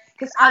following her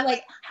because I'm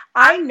like,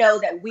 I know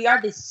that we are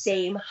the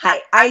same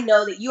height. I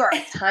know that you are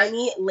a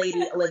tiny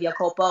lady, Olivia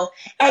Copel,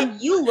 and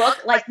you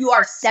look like you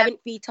are 7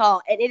 feet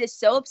tall, and it is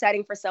so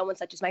upsetting for someone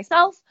such as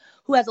myself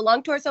who has a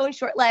long torso and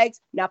short legs,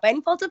 not by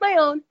any fault of my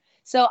own.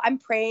 So I'm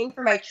praying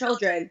for my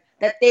children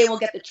that they will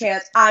get the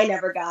chance I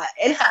never got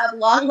and have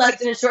long legs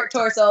and a short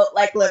torso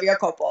like Olivia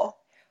Copel.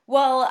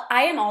 Well,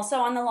 I am also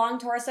on the long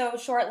torso,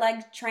 short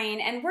leg train,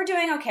 and we're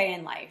doing okay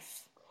in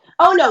life.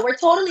 Oh, no, we're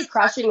totally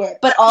crushing it.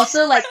 But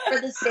also, like, for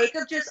the sake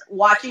of just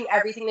watching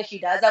everything that she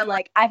does, I'm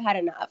like, I've had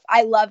enough.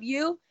 I love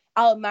you.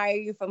 I'll admire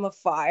you from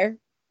afar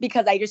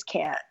because I just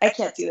can't. I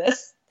can't do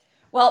this.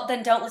 Well,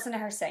 then don't listen to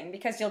her sing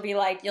because you'll be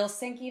like, you'll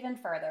sink even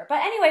further.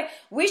 But anyway,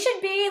 we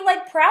should be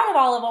like proud of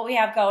all of what we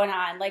have going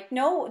on. Like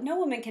no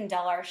woman can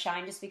dull our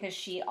shine just because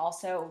she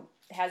also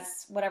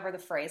has whatever the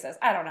phrase is.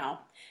 I don't know.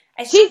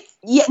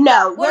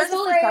 We're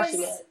totally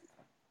crushing it.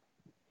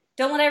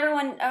 Don't let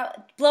everyone,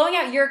 blowing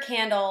out your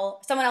candle,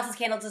 someone else's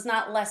candle does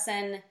not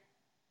lessen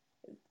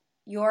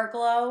your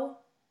glow.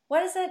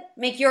 What is it?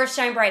 Make yours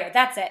shine brighter.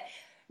 That's it.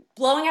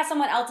 Blowing out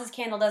someone else's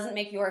candle doesn't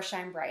make yours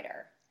shine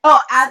brighter. Oh,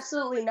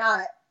 absolutely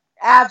not.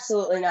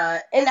 Absolutely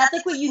not. And that's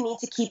like what you need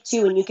to keep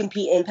too when you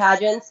compete in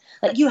pageants.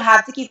 Like you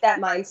have to keep that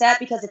mindset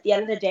because at the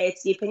end of the day,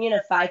 it's the opinion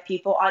of 5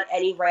 people on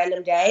any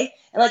random day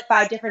and like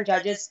 5 different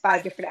judges,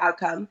 5 different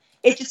outcomes.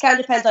 It just kind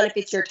of depends on if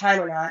it's your time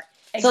or not.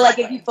 Exactly. So like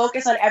if you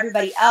focus on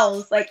everybody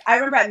else, like I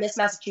remember at Miss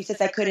Massachusetts,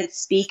 I couldn't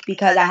speak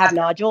because I have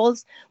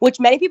nodules,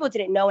 which many people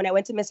didn't know. When I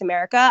went to Miss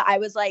America, I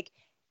was like,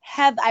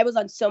 I was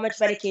on so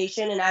much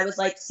medication and I was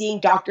like seeing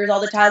doctors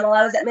all the time while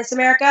I was at Miss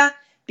America.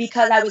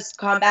 Because I was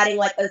combating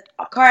like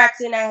a car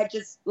accident I had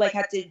just like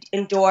had to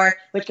endure,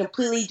 which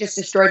completely just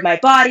destroyed my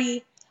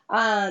body.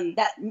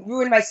 That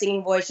ruined my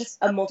singing voice, just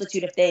a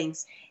multitude of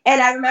things.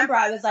 And I remember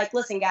I was like,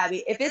 listen,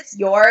 Gabby, if it's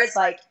yours,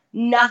 like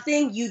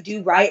nothing you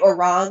do right or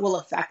wrong will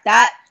affect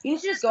that. You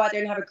need to just go out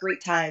there and have a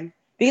great time.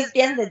 Because at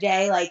the end of the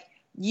day, like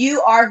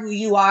you are who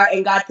you are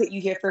and God put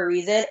you here for a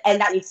reason. And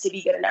that needs to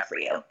be good enough for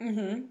you.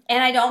 Mm-hmm.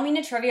 And I don't mean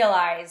to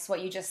trivialize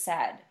what you just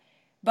said,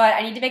 but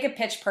I need to make a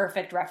Pitch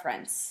Perfect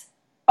reference.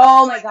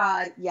 Oh my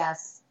God,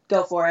 yes.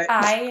 Go for it.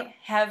 I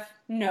have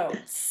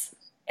notes.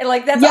 And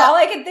like that's all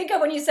I can think of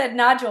when you said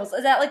nodules.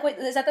 Is that like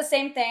is that the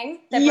same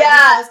thing? That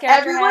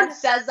everyone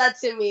says that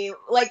to me.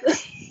 Like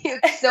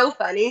it's so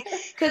funny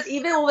because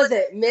even what was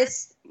it,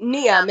 Miss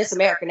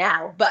America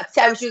now, but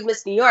time she was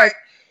Miss New York,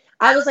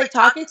 I was like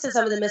talking to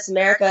some of the Miss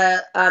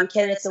America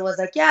candidates and was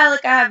like, yeah,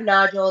 like I have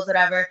nodules,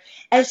 whatever.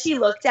 And she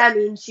looked at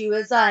me and she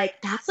was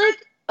like, that's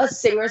like a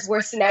singer's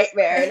worst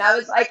nightmare. And I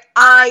was like,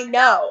 I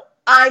know.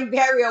 I'm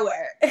very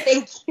aware.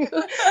 Thank you.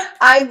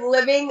 I'm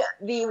living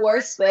the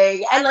worst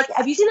thing. And like,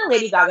 have you seen the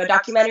Lady Gaga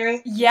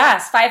documentary?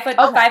 Yes,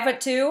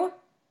 5'2".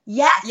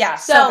 Yes. Yeah.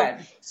 So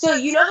good. So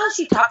you know how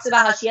she talks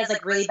about how she has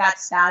like really bad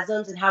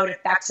spasms and how it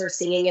affects her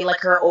singing and like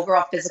her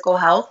overall physical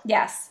health?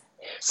 Yes.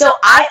 So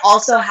I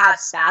also have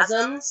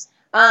spasms.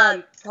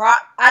 I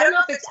don't know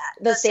if it's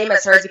the same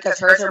as hers because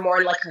hers are more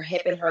in like her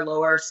hip and her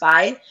lower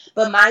spine,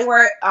 but mine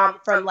were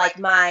from like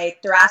my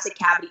thoracic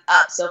cavity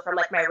up, so from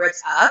like my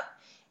ribs up.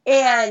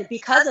 And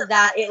because of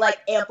that, it like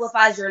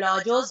amplifies your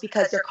nodules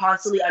because they're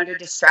constantly under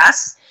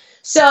distress.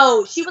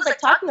 So she was like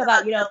talking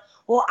about,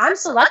 well, I'm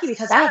so lucky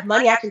because I have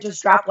money I can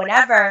just drop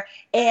whenever.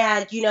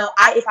 And,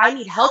 if I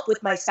need help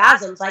with my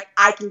spasms, like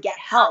I can get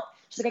help.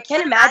 She's like, I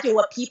can't imagine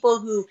what people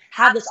who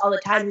have this all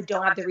the time who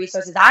don't have the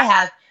resources I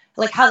have,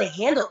 like how they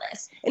handle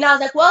this. And I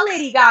was like, well,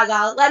 Lady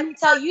Gaga, let me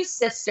tell you,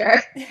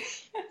 sister,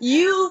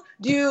 you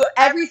do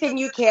everything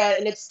you can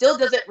and it still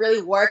doesn't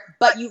really work,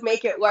 but you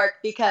make it work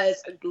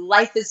because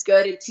life is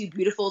good and too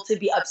beautiful to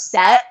be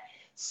upset.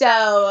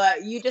 So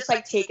you just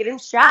like take it in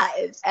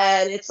strides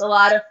and it's a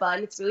lot of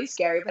fun. It's really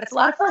scary, but it's a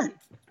lot of fun.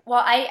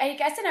 Well, I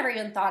guess I never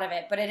even thought of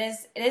it, but it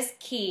is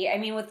key. I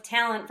mean, with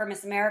talent for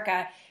Miss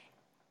America,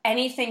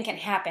 anything can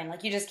happen.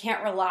 Like, you just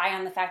can't rely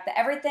on the fact that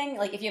everything,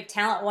 like, if you have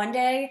talent one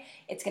day,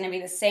 it's going to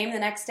be the same the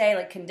next day.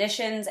 Like,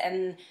 conditions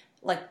and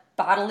like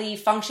bodily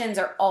functions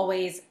are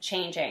always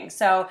changing.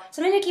 So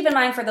something to keep in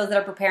mind for those that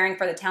are preparing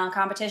for the talent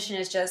competition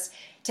is just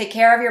take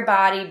care of your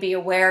body, be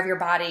aware of your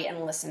body,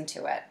 and listen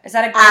to it. Is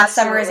that a good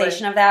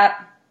summarization of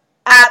that?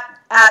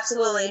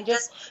 Absolutely. And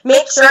just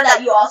make sure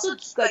that you also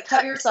like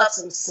cut yourself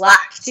some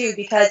slack too,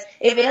 because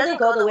if it doesn't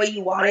go the way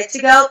you want it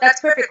to go, that's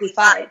perfectly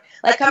fine.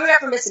 Like coming up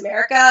from Miss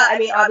America, I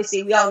mean,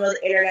 obviously we all know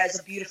the internet is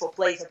a beautiful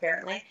place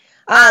apparently.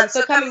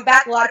 So coming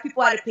back, a lot of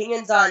people had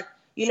opinions on,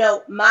 you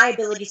know, my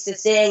abilities to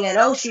sing and,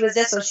 oh, she was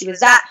this, oh, she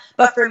was that.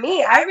 But for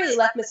me, I really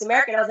left Miss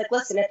America and I was like,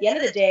 listen, at the end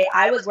of the day,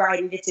 I was where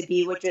I needed to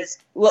be, which was,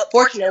 well,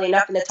 fortunately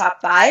enough, in the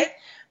top 5.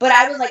 But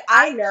I was like,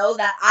 I know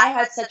that I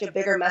had such a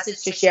bigger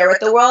message to share with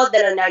the world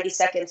than a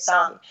 90-second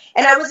song.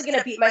 And I wasn't going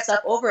to beat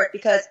myself over it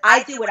because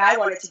I did what I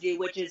wanted to do,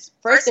 which is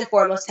first and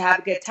foremost to have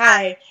a good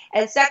time.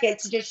 And second,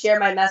 to just share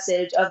my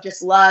message of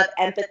just love,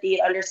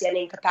 empathy,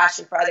 understanding,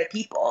 compassion for other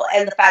people.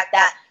 And the fact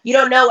that you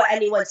don't know what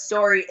anyone's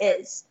story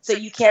is. So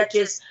you can't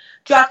just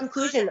draw a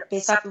conclusion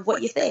based off of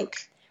what you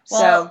think.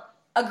 Well,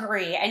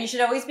 agree. And you should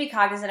always be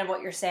cognizant of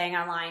what you're saying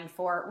online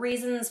for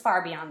reasons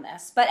far beyond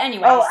this. But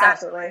anyway,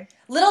 absolutely.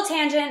 Little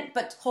tangent,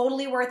 but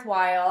totally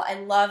worthwhile. I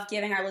love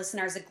giving our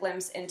listeners a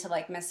glimpse into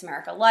like Miss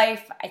America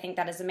life. I think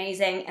that is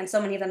amazing. And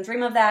so many of them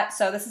dream of that.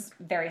 So this is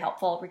very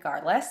helpful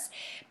regardless.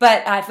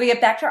 But if we get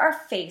back to our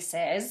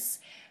faces,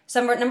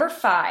 so number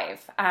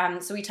 5.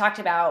 So we talked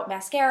about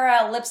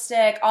mascara,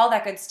 lipstick, all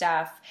that good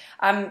stuff.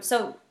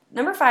 So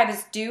number 5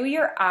 is do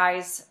your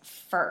eyes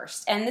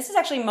first. And this is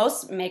actually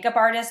most makeup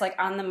artists like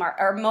on the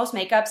or most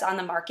makeups on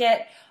the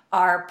market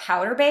are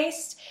powder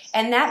based.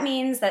 And that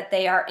means that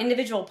they are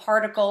individual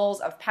particles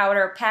of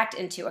powder packed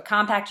into a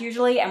compact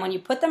usually. And when you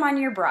put them on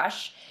your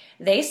brush,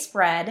 they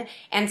spread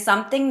and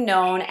something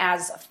known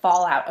as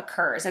fallout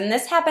occurs. And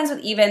this happens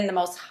with even the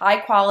most high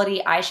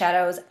quality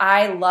eyeshadows.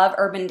 I love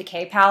Urban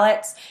Decay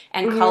palettes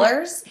and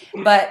colors,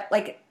 but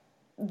like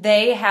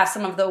they have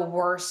some of the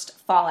worst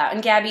fallout.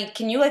 And Gabby,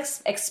 can you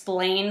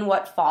explain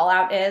what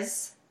fallout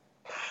is?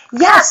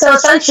 Yeah, so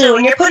essentially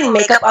when you're putting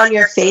makeup on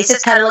your face,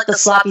 it's kind of like the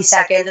sloppy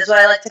seconds is what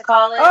I like to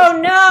call it. Oh,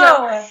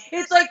 no! So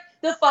it's like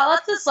the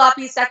fallout's the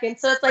sloppy seconds.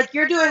 So it's like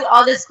you're doing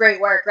all this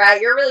great work, right?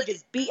 You're really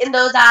just beating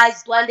those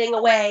eyes, blending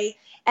away.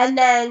 And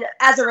then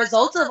as a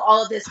result of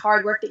all of this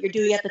hard work that you're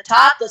doing at the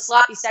top, the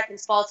sloppy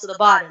seconds fall to the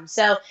bottom.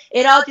 So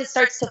it all just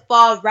starts to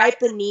fall right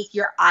beneath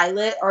your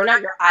eyelid, or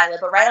not your eyelid,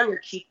 but right on your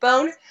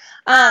cheekbone.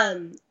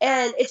 And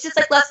it's just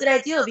like less than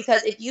ideal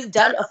because if you've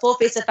done a full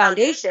face of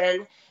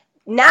foundation,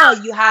 now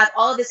you have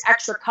all of this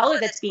extra color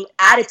that's being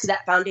added to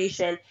that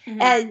foundation.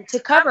 And to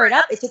cover it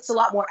up, it takes a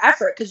lot more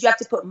effort because you have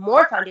to put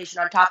more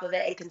foundation on top of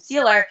it and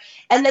concealer,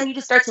 and then you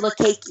just start to look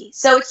cakey.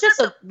 So it's just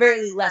a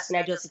very less than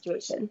ideal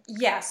situation.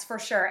 Yes, for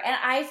sure. And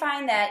I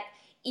find that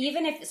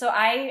even if, so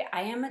I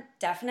am a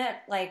definite,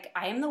 like,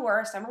 I am the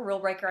worst. I'm a rule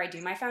breaker. I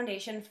do my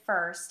foundation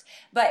first.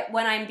 But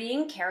when I'm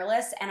being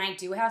careless and I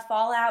do have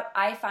fallout,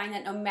 I find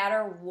that no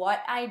matter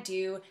what I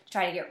do to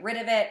try to get rid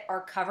of it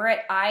or cover it,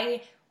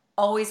 I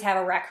always have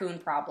a raccoon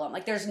problem.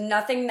 Like there's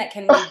nothing that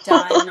can be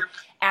done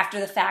after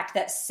the fact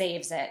that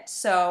saves it.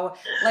 So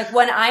like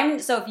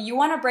so if you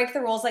want to break the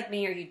rules like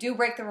me, or you do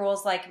break the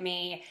rules like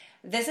me,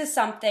 this is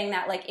something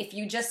that like if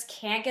you just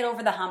can't get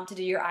over the hump to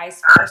do your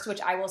eyes first, which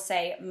I will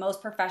say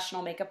most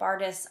professional makeup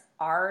artists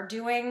are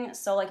doing.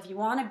 So like if you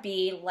want to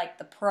be like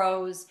the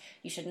pros,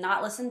 you should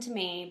not listen to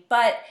me.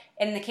 But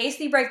in the case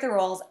that you break the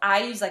rules,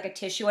 I use like a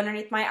tissue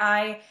underneath my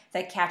eye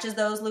that catches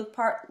those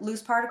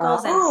loose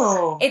particles.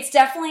 And it's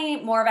definitely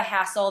more of a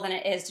hassle than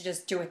it is to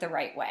just do it the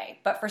right way.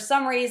 But for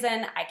some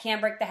reason, I can't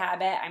break the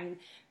habit. I'm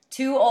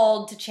too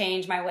old to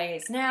change my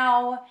ways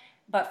now.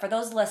 But for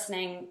those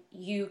listening,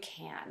 you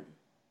can.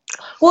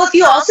 Well, if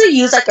you also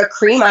use like a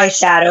cream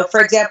eyeshadow, for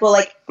example,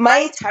 like my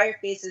entire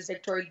face is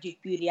Victoria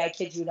Duke Beauty, I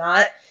kid you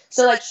not.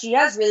 So like she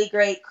has really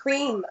great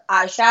cream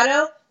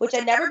eyeshadow, which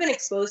I've never been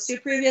exposed to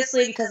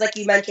previously because like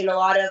you mentioned, a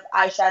lot of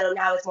eyeshadow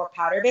now is more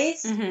powder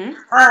based.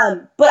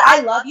 But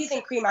I love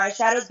using cream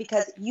eyeshadows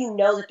because you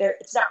know that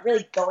it's not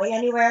really going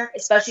anywhere,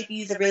 especially if you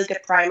use a really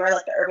good primer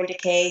like the Urban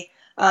Decay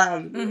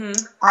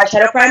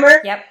eyeshadow primer.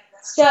 Yep.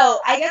 So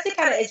I guess it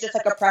kind of is just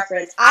like a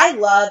preference. I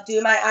love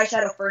doing my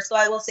eyeshadow first, though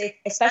I will say,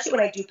 especially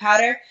when I do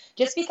powder,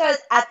 just because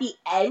at the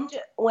end,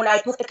 when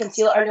I put the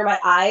concealer under my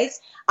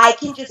eyes, I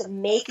can just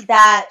make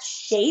that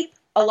shape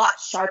a lot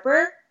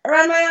sharper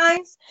around my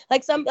eyes.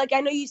 Like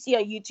I know you see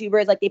on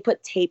YouTubers, like they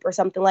put tape or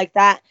something like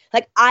that.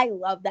 Like I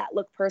love that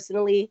look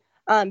personally,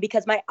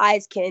 because my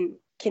eyes can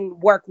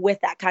work with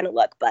that kind of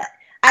look. But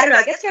I don't know.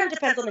 I guess it kind of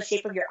depends on the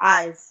shape of your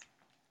eyes.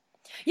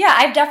 Yeah,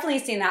 I've definitely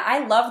seen that.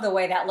 I love the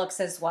way that looks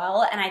as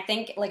well. And I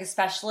think like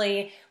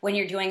especially when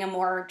you're doing a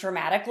more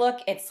dramatic look,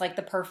 it's like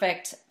the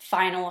perfect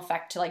final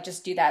effect to like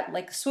just do that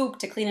like swoop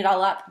to clean it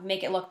all up,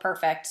 make it look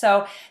perfect.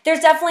 So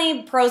there's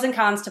definitely pros and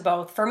cons to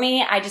both. For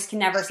me, I just can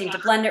never seem to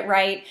blend it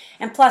right.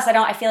 And plus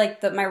I feel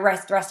like the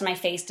rest of my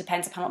face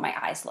depends upon what my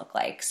eyes look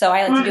like. So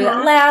I like to do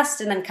that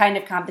last and then kind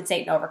of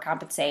compensate and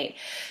overcompensate.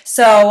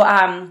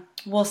 So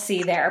we'll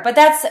see there. But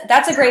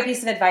that's a great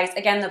piece of advice.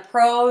 Again, the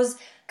pros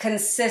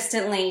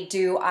consistently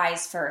do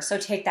eyes first. So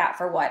take that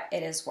for what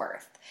it is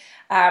worth.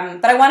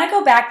 But I want to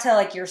go back to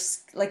like your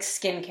like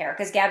skincare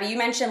because Gabby, you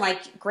mentioned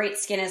like great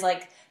skin is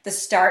like the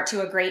start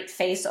to a great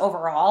face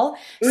overall.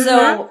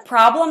 So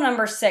problem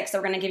number 6 that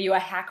we're going to give you a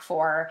hack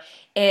for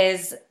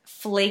is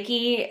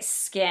flaky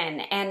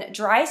skin. And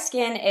dry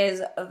skin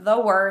is the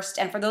worst.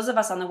 And for those of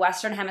us on the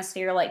Western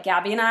Hemisphere like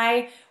Gabby and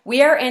I,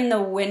 we are in the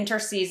winter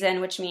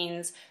season, which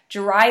means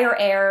drier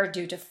air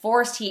due to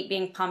forced heat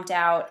being pumped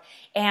out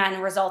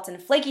and results in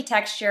flaky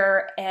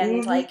texture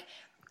and like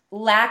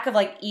lack of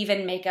like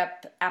even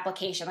makeup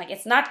application. Like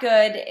it's not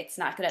good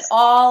at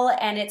all,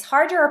 and it's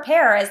hard to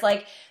repair as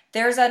like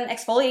there's an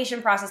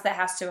exfoliation process that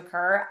has to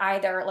occur.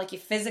 Either like you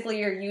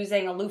physically are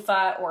using a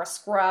loofah or a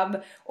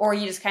scrub, or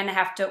you just kind of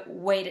have to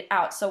wait it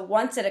out. So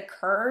once it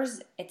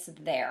occurs, it's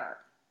there.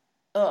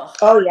 Ugh.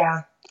 Oh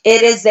yeah,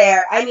 it is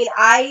there. I mean,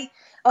 I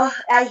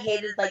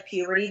hated like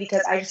puberty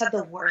because I just had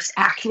the worst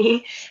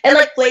acne, and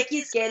like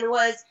flaky skin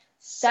was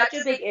such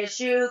a big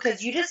issue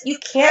because you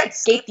can't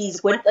escape these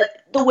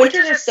the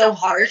winters are so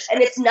harsh,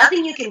 and it's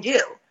nothing you can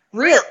do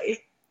really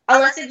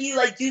unless if you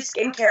like do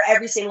skincare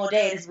every single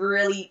day and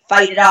really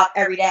fight it off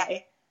every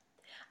day.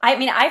 I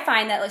mean, I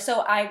find that like,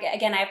 so I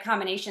have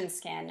combination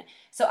skin.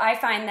 So I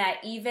find that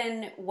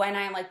even when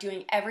I'm like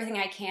doing everything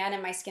I can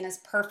and my skin is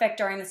perfect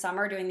during the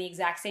summer, doing the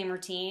exact same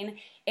routine,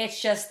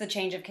 it's just the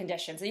change of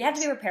conditions. So you have to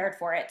be prepared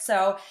for it.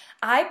 So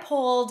I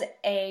pulled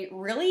a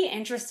really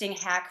interesting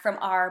hack from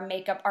our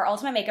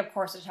ultimate makeup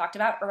course we talked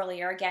about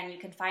earlier. Again, you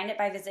can find it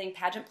by visiting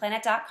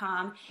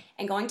pageantplanet.com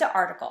and going to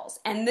articles.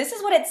 And this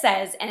is what it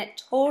says, and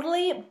it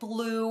totally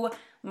blew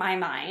my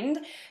mind.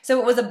 So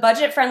it was a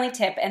budget-friendly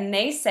tip, and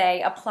they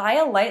say apply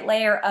a light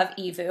layer of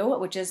EVOO,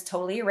 which is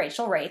totally a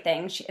Rachel Ray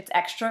thing. It's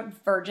extra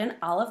virgin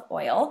olive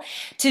oil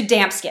to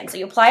damp skin. So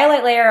you apply a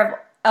light layer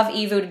of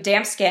EVOO to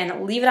damp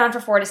skin, leave it on for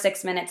 4 to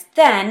 6 minutes,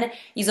 then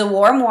use a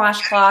warm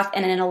washcloth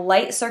and in a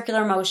light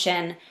circular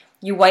motion,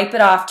 you wipe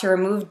it off to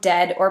remove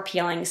dead or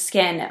peeling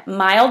skin.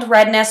 Mild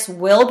redness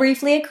will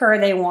briefly occur,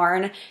 they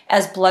warn,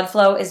 as blood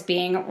flow is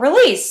being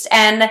released.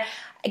 And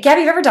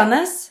Gabby, have you ever done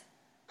this?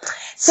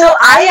 So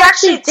I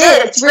actually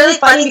did. It's really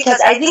funny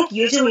because I think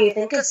usually when you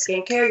think of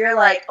skincare, you're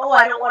like, oh,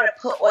 I don't want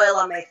to put oil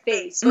on my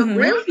face. But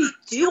really, if you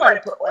do want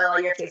to put oil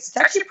on your face, it's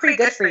actually pretty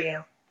good for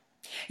you.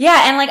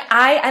 Yeah, and like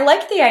I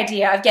like the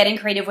idea of getting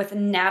creative with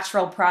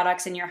natural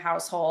products in your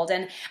household,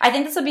 and I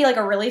think this would be like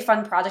a really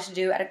fun project to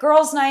do at a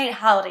girls' night.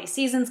 Holiday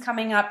season's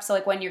coming up, so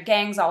like when your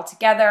gang's all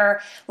together,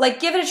 like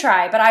give it a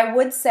try. But I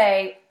would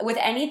say with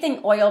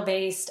anything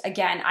oil-based,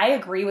 again, I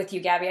agree with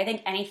you, Gabby. I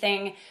think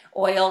anything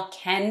oil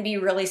can be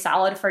really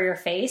solid for your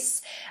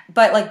face,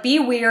 but like be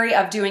wary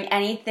of doing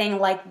anything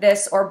like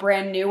this or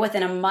brand new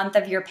within a month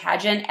of your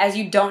pageant, as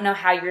you don't know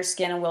how your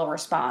skin will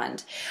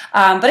respond.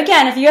 But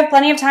again, if you have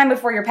plenty of time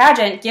before your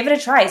pageant, give it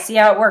a try, see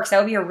how it works. That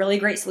would be a really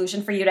great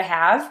solution for you to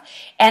have.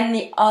 And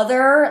the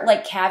other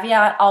like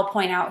caveat I'll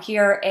point out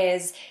here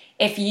is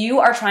if you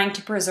are trying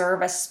to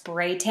preserve a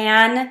spray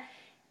tan,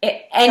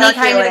 any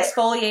kind of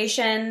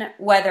exfoliation,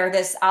 whether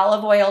this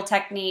olive oil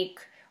technique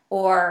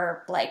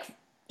or like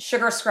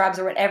sugar scrubs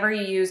or whatever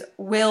you use,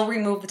 will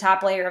remove the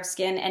top layer of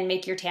skin and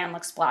make your tan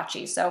look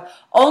splotchy. So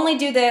only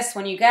do this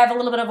when you have a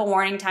little bit of a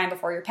warning time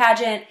before your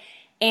pageant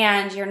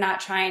and you're not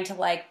trying to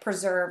like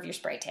preserve your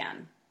spray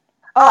tan.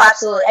 Oh,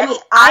 absolutely. I mean,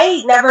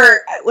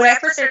 when I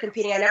first started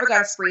competing, I never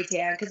got a spray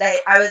tan because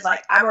I was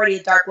like, I'm already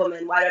a dark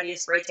woman. Why do I need a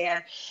spray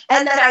tan?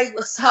 And then I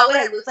saw what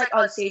I looked like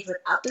on stage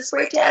without the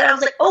spray tan. And I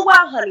was like, oh,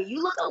 wow, honey,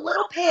 you look a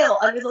little pale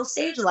under those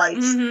stage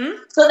lights.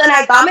 So then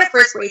I got my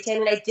first spray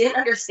tan, and I didn't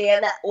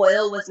understand that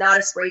oil was not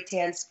a spray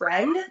tan's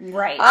friend.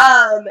 Right.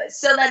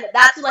 So then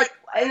that's like,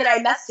 and then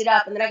I messed it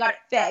up, and then I got it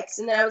fixed.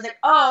 And then I was like,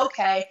 oh,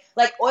 okay.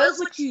 Like, oil's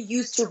what you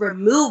use to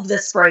remove the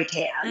spray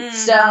tan.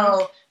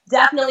 So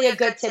definitely a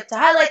good tip to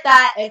highlight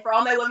that. And for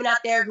all my women out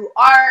there who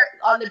are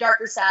on the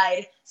darker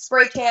side,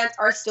 spray tans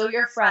are still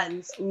your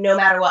friends no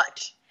matter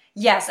what.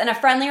 Yes, and a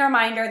friendly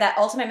reminder that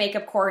Ultimate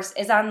Makeup course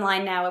is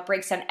online now. It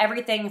breaks down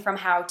everything from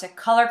how to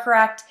color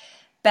correct,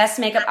 best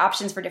makeup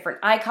options for different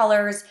eye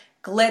colors,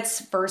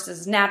 glitz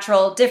versus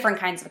natural, different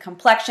kinds of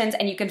complexions,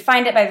 and you can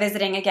find it by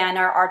visiting, again,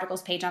 our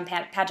articles page on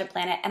Pageant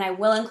Planet, and I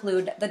will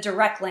include the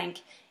direct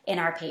link in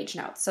our page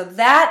notes. So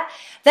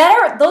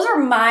those are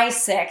my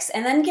 6.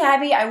 And then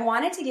Gabby, I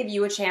wanted to give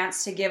you a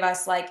chance to give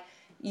us like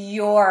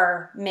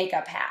your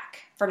makeup hack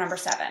for number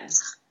 7.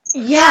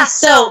 Yeah,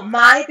 so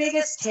my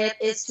biggest tip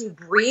is to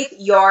brief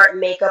your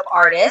makeup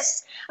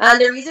artist.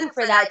 The reason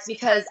for that is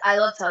because I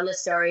love telling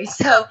this story.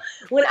 So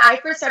when I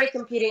first started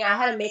competing, I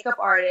had a makeup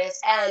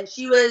artist, and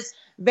she was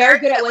very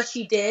good at what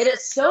she did,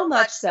 so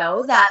much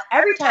so that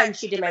every time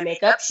she did my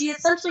makeup, she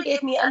essentially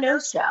gave me a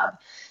nose job.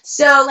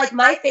 So like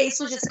my face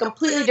was just a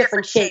completely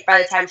different shape by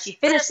the time she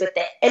finished with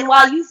it. And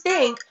while you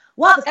think,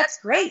 wow, but that's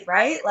great,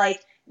 right?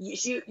 Like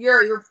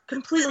you're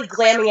completely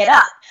glamming it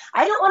up.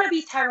 I don't want to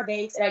be Tyra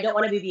Banks and I don't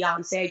want to be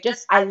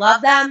Beyonce. I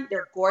love them.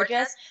 They're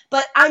gorgeous,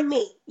 but I'm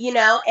me, and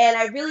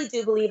I really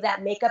do believe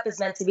that makeup is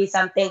meant to be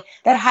something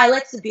that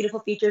highlights the beautiful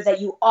features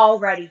that you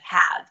already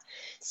have.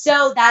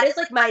 So that is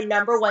like my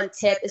number one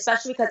tip,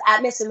 especially because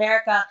at Miss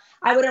America,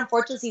 I would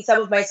unfortunately see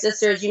some of my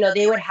sisters,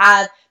 they would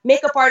have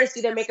makeup artists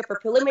do their makeup for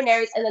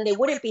preliminaries and then they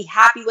wouldn't be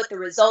happy with the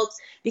results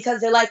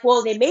because they're like,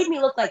 well, they made me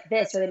look like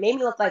this or they made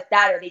me look like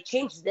that or they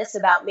changed this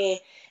about me.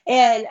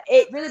 And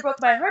it really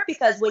broke my heart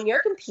because when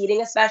you're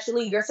competing,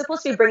 especially, you're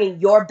supposed to be bringing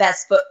your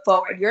best foot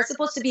forward. You're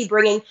supposed to be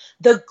bringing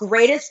the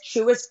greatest,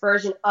 truest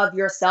version of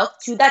yourself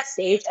to that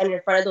stage and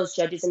in front of those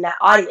judges in that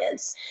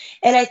audience.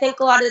 And I think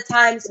a lot of the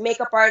times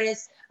makeup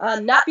artists,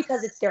 not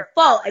because it's their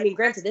fault. I mean,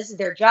 granted, this is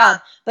their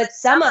job, but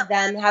some of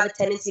them have a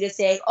tendency to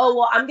say, oh,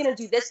 well, I'm going to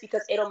do this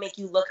because it'll make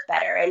you look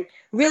better. And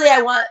really,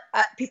 I want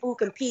people who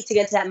compete to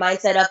get into that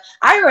mindset of,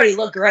 I already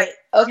look great,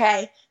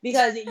 okay?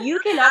 Because you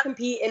cannot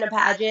compete in a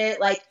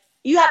pageant. Like,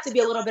 you have to be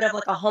a little bit of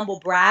like a humble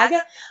brag.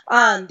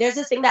 There's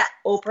this thing that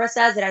Oprah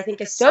says that I think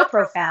is so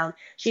profound.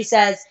 She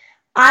says,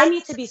 I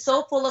need to be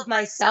so full of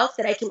myself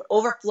that I can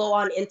overflow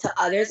on into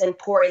others and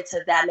pour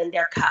into them in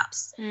their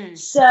cups.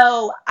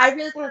 So I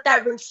really think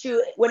that rings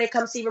true when it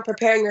comes to even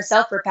preparing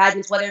yourself for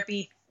pageants, whether it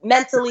be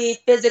mentally,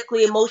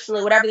 physically,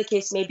 emotionally, whatever the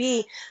case may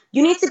be.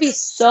 You need to be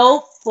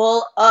so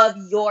full of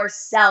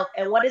yourself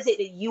and what is it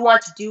that you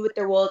want to do with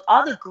the world,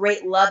 all the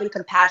great love and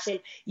compassion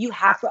you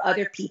have for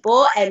other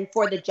people and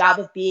for the job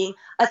of being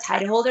a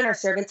title holder and a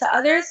servant to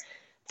others.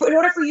 In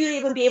order for you to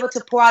even be able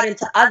to pour out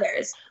into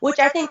others, which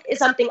I think is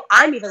something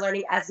I'm even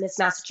learning as Miss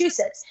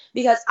Massachusetts,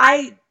 because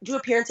I do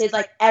appearances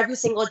like every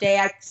single day.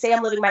 I say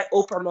I'm living my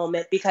Oprah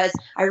moment because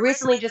I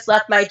recently just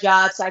left my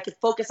job so I could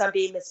focus on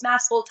being Miss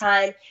Mass full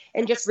time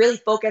and just really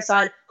focus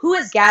on who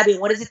is Gabby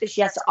and what is it that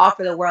she has to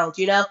offer the world.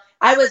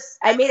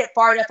 I made it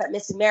far enough at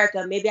Miss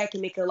America. Maybe I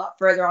can make it a lot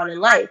further on in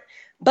life.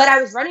 But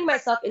I was running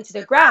myself into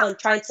the ground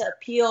trying to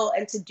appeal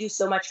and to do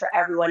so much for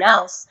everyone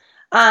else.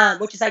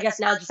 Which is, I guess,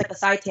 now just like a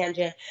side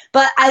tangent.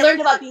 But I learned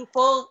about being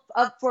full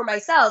of for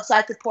myself so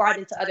I could pour out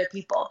into other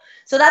people.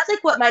 So that's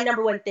like what my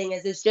number one thing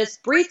is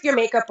just brief your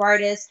makeup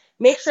artist.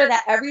 Make sure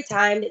that every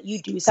time that you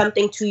do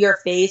something to your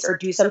face or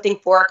do something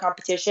for a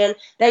competition,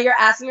 that you're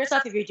asking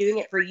yourself if you're doing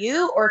it for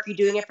you or if you're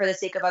doing it for the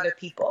sake of other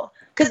people.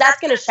 Because that's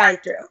going to shine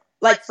through,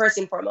 like first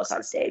and foremost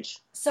on stage.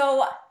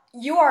 So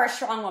you are a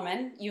strong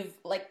woman. You've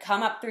like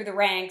come up through the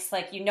ranks,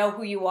 like you know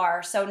who you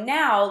are. So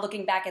now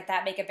looking back at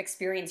that makeup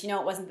experience, it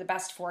wasn't the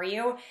best for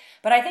you.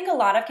 But I think a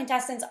lot of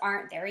contestants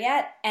aren't there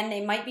yet and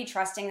they might be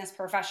trusting this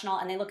professional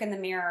and they look in the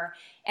mirror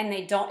and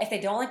if they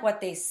don't like what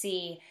they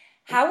see,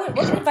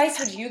 what advice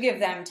would you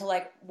give them to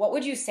like, what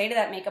would you say to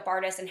that makeup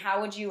artist and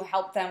how would you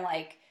help them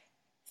like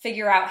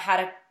figure out how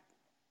to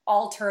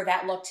alter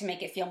that look to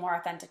make it feel more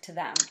authentic to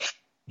them?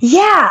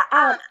 Yeah.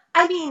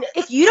 I mean,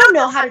 if you don't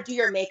know how to do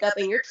your makeup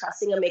and you're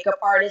trusting a makeup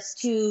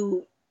artist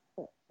to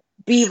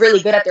be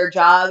really good at their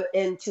job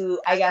and to,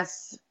 I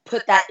guess,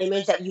 put that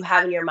image that you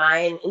have in your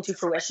mind into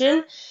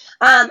fruition,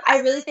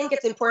 I really think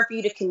it's important for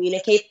you to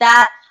communicate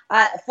that.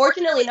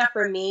 Fortunately enough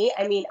for me,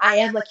 I mean, I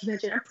am, like you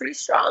mentioned, I'm pretty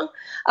strong.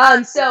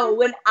 So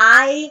when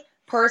I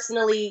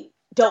personally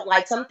don't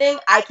like something,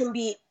 I can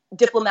be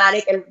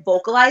diplomatic and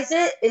vocalize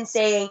it in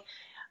saying,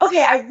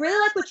 okay, I really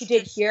like what you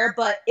did here,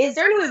 but is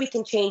there any way we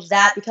can change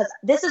that? Because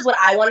this is what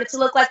I want it to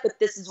look like, but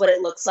this is what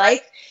it looks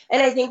like.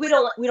 And I think we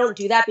don't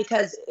do that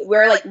because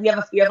we're like, we have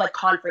a fear of like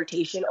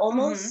confrontation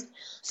almost. Mm-hmm.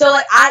 So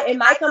like in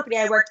my company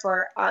I worked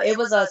for, it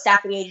was a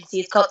staffing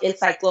agency. It's called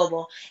Insight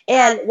Global.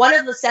 And one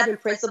of the 7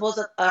 principles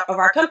of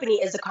our company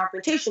is the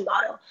confrontation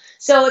model.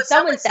 So if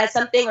someone says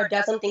something or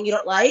does something you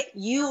don't like,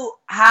 you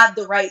have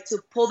the right to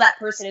pull that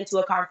person into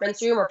a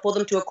conference room or pull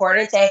them to a corner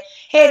and say,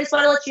 hey, I just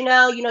want to let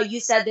you know, you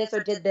said this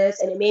or did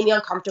this and it made me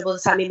uncomfortable.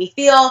 This is how it made me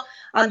feel.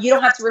 You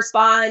don't have to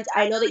respond.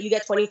 I know that you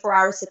get 24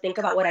 hours to think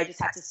about what I just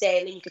had to say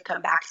and then you could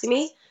come back to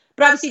me.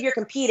 But obviously if you're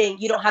competing,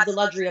 you don't have the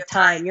luxury of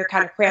time. You're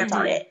kind of cramped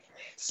on it.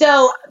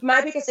 So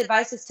my biggest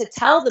advice is to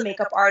tell the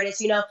makeup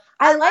artist,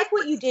 I like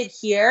what you did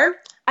here.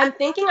 I'm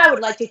thinking I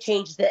would like to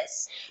change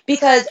this.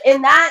 Because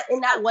in that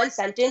one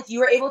sentence, you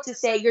were able to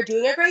say, you're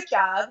doing a great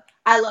job.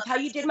 I love how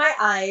you did my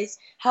eyes.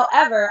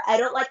 However, I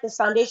don't like this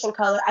foundation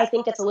color. I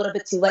think it's a little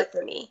bit too light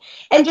for me.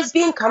 And just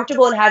being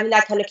comfortable and having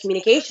that kind of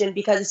communication,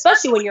 because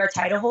especially when you're a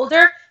title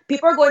holder,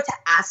 people are going to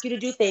ask you to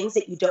do things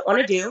that you don't want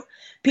to do.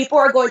 People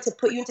are going to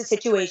put you into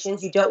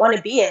situations you don't want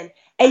to be in.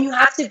 And you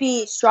have to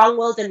be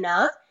strong-willed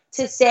enough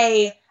to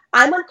say,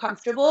 I'm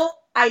uncomfortable.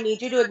 I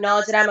need you to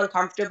acknowledge that I'm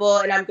uncomfortable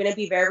and I'm going to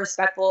be very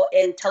respectful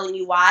in telling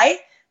you why.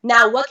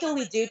 Now, what can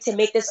we do to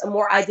make this a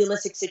more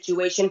idealistic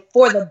situation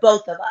for the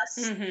both of us?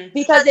 Mm-hmm.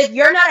 Because if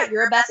you're not at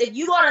your best, if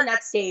you go out on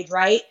that stage,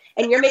 right,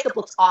 and your makeup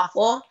looks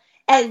awful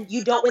and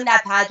you don't win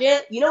that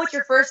pageant, you know what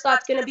your first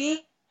thought's going to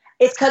be?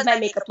 It's because my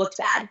makeup looked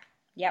bad.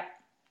 Yep.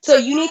 So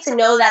you need to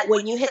know that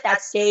when you hit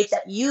that stage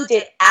that you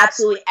did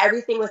absolutely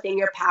everything within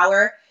your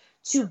power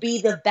to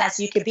be the best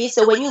you could be.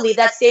 So when you leave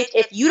that stage,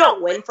 if you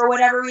don't win for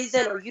whatever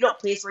reason or you don't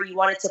place where you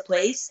wanted to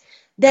place,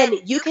 then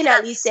you can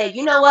at least say,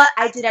 you know what,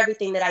 I did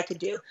everything that I could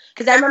do.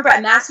 Because I remember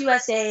at Mass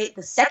USA,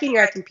 the second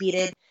year I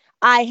competed,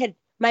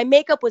 my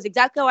makeup was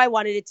exactly how I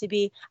wanted it to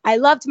be. I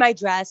loved my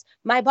dress.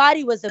 My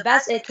body was the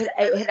best it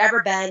had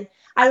ever been.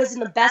 I was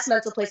in the best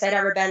mental place I'd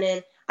ever been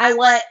in.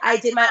 I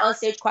did my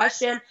onstage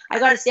question. I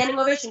got a standing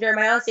ovation during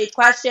my onstage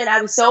question.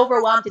 I was so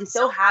overwhelmed and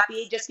so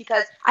happy just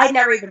because I'd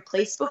never even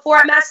placed before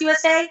at Mass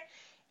USA.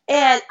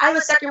 And I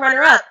was second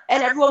runner up.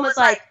 And everyone was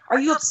like, are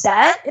you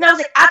upset? And I was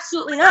like,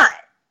 absolutely not.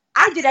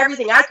 I did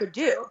everything I could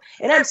do.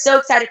 And I'm so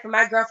excited for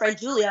my girlfriend,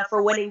 Julia,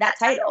 for winning that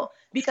title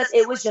because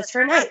it was just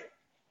her night.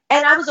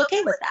 And I was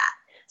okay with that.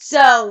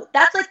 So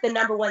that's like the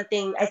number one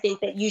thing I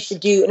think that you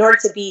should do in order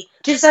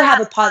just to have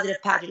a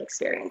positive pageant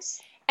experience.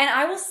 And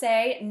I will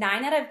say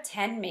 9 out of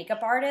 10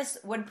 makeup artists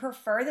would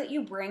prefer that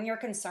you bring your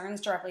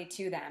concerns directly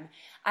to them.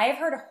 I have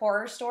heard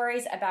horror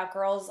stories about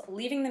girls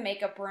leaving the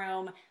makeup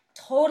room,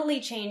 totally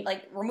change,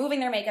 like removing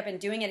their makeup and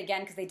doing it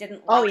again because they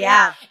didn't like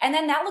it. And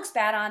then that looks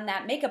bad on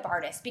that makeup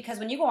artist because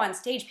when you go on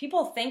stage,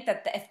 people think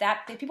that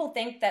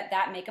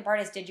that makeup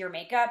artist did your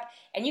makeup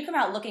and you come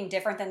out looking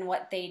different than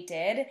what they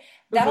did,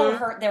 that'll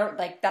hurt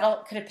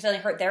could potentially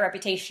hurt their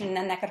reputation, and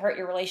then that could hurt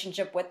your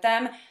relationship with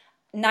them.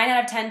 9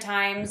 out of 10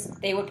 times,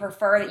 they would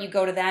prefer that you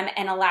go to them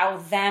and allow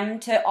them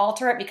to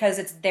alter it because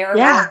it's their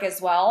work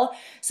as well.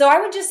 So I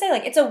would just say,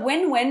 like, it's a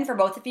win-win for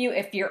both of you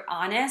if you're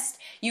honest.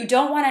 You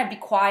don't want to be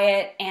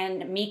quiet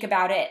and meek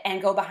about it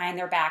and go behind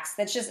their backs.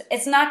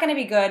 It's not going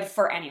to be good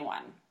for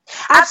anyone.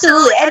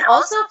 Absolutely. And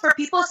also for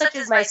people such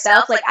as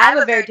myself, like I have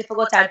a very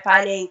difficult time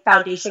finding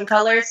foundation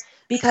colors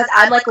because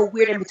I'm like a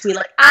weird in between.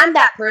 Like I'm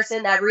that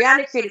person that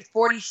Rihanna created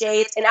 40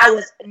 shades and I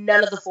was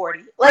none of the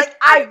 40. Like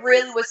I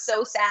really was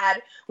so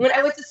sad when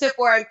I went to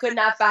Sephora and could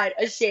not find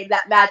a shade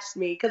that matched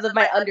me because of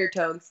my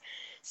undertones.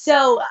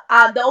 So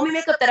the only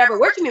makeup that ever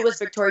worked for me was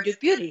Victoria Duke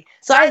Beauty.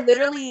 So I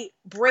literally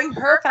bring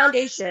her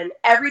foundation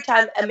every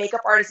time a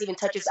makeup artist even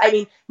touches. I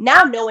mean,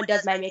 now no one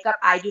does my makeup.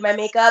 I do my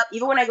makeup.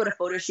 Even when I go to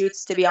photo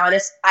shoots, to be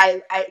honest,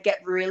 I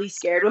get really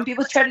scared when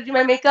people try to do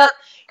my makeup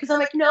because I'm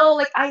like, no,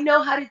 like I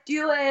know how to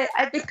do it.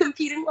 I've been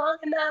competing long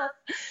enough.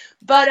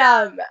 But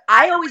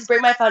I always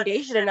bring my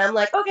foundation and I'm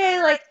like,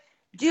 okay, like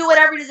do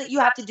whatever it is that you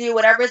have to do,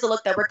 whatever is the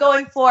look that we're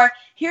going for.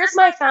 Here's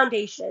my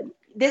foundation.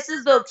 This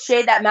is the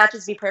shade that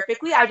matches me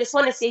perfectly. I just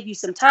want to save you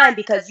some time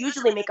because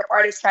usually makeup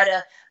artists try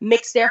to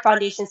mix their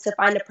foundations to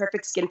find a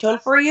perfect skin tone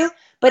for you.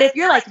 But if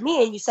you're like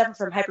me and you suffer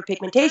from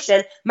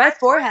hyperpigmentation, my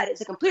forehead is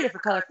a completely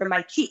different color from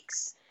my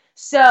cheeks.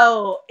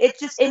 So it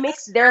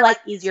makes their life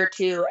easier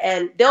too.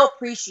 And they'll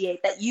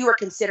appreciate that you are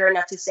considerate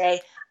enough to say,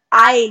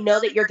 I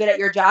know that you're good at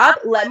your job.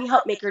 Let me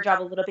help make your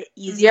job a little bit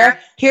easier. Mm-hmm.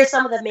 Here's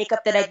some of the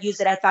makeup that I've used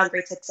that I found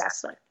great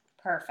success with.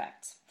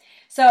 Perfect.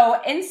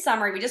 So in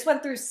summary, we just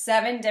went through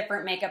 7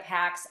 different makeup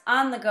hacks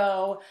on the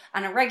go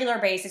on a regular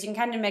basis. You can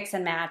kind of mix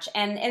and match.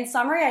 And in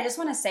summary, I just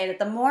want to say that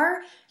the more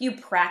you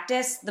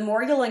practice, the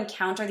more you'll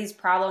encounter these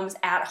problems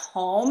at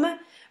home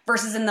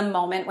versus in the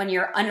moment when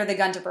you're under the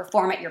gun to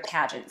perform at your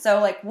pageant.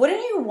 So like,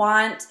 wouldn't you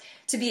want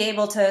to be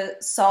able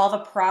to solve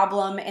a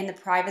problem in the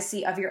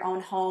privacy of your own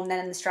home than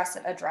in the stress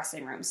of a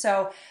dressing room?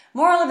 So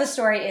moral of the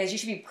story is you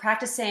should be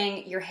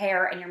practicing your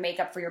hair and your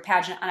makeup for your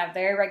pageant on a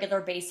very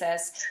regular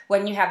basis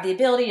when you have the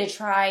ability to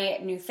try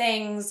new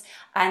things,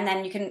 and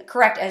then you can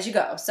correct as you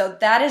go. So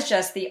that is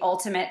just the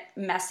ultimate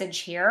message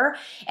here.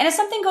 And if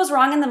something goes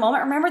wrong in the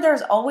moment, remember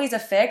there's always a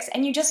fix,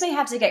 and you just may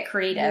have to get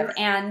creative.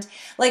 Mm-hmm. And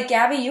like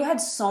Gabby, you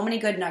had so many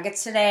good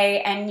nuggets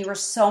today, and you were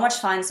so much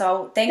fun.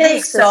 So thank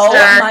you so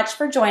much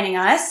for joining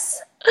us.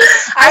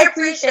 I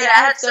appreciate it. I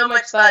had so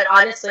much fun,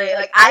 honestly.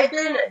 Like I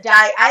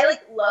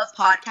love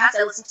podcasts.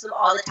 I listen to them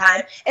all the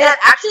time. And I've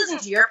actually listened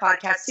to your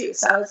podcast too.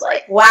 So I was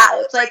like, wow,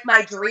 it's like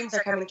my dreams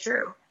are coming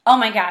true. Oh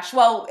my gosh.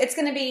 Well, it's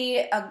going to be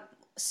a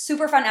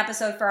super fun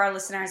episode for our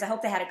listeners. I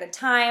hope they had a good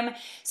time.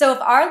 So if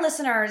our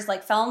listeners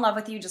like fell in love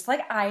with you just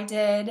like I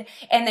did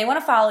and they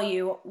want to follow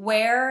you,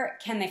 where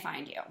can they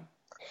find you?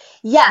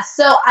 Yeah,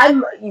 so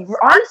I'm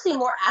honestly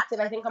more active,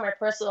 I think, on my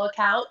personal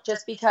account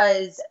just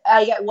because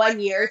I get 1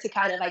 year to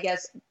kind of, I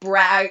guess,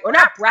 brag, or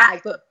not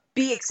brag, but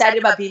be excited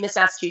about being Miss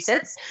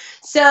Massachusetts.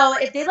 So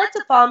if they'd like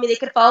to follow me, they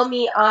could follow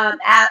me on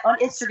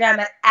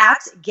Instagram at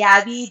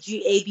Gabby,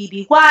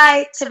 Gabby,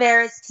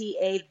 Taveras,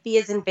 Tav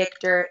as in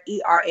Victor,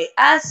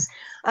 Eras.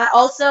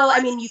 Also,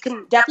 I mean, you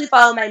can definitely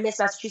follow my Miss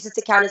Massachusetts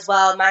account as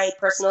well. My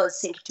personal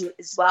is synced to it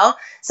as well.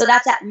 So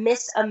that's at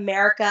Miss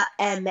America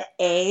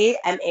MA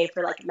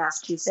for like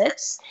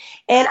Massachusetts.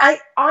 And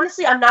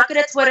I'm not good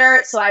at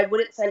Twitter, so I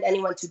wouldn't send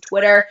anyone to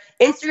Twitter.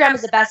 Instagram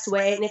is the best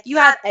way. And if you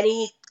have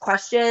any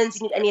questions,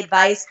 you need any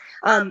advice,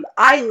 I'm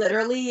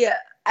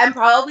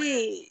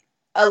probably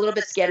a little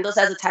bit scandalous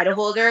as a title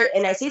holder.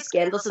 And I say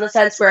scandalous in the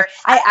sense where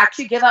I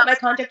actually give out my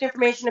contact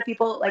information to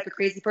people like a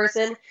crazy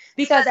person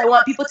because I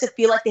want people to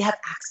feel like they have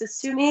access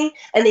to me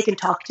and they can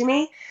talk to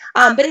me.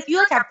 But if you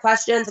like have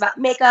questions about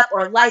makeup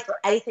or life or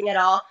anything at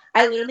all,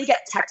 I literally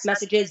get text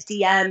messages,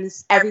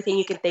 DMs, everything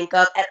you can think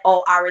of at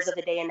all hours of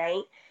the day and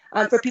night.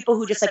 For people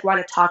who just like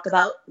want to talk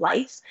about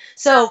life.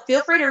 So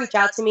feel free to reach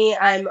out to me.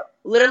 I'm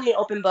literally an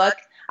open book.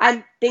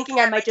 I'm thinking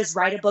I might just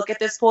write a book at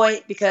this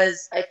point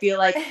because I feel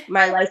like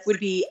my life would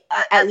be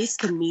at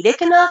least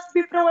comedic enough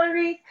for people to want to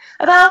read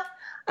about.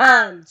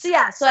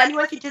 So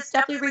anyone can just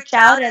definitely reach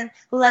out and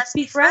let's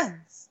be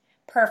friends.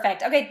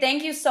 Perfect. Okay,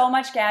 thank you so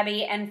much,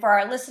 Gabby. And for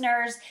our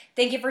listeners,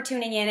 thank you for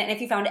tuning in. And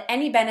if you found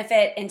any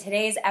benefit in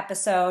today's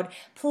episode,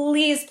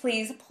 please,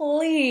 please,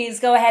 please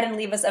go ahead and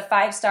leave us a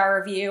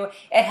 5-star review.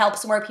 It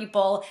helps more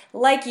people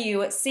like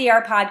you see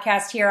our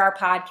podcast, hear our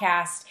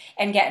podcast,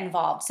 and get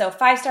involved. So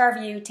 5-star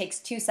review takes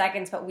 2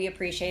 seconds, but we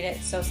appreciate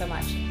it so, so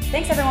much.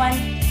 Thanks, everyone.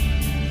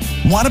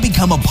 Want to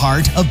become a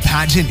part of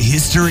pageant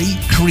history?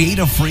 Create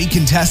a free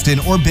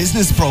contestant or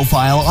business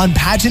profile on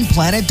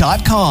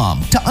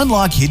pageantplanet.com to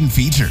unlock hidden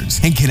features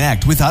and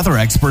connect with other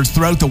experts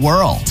throughout the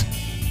world.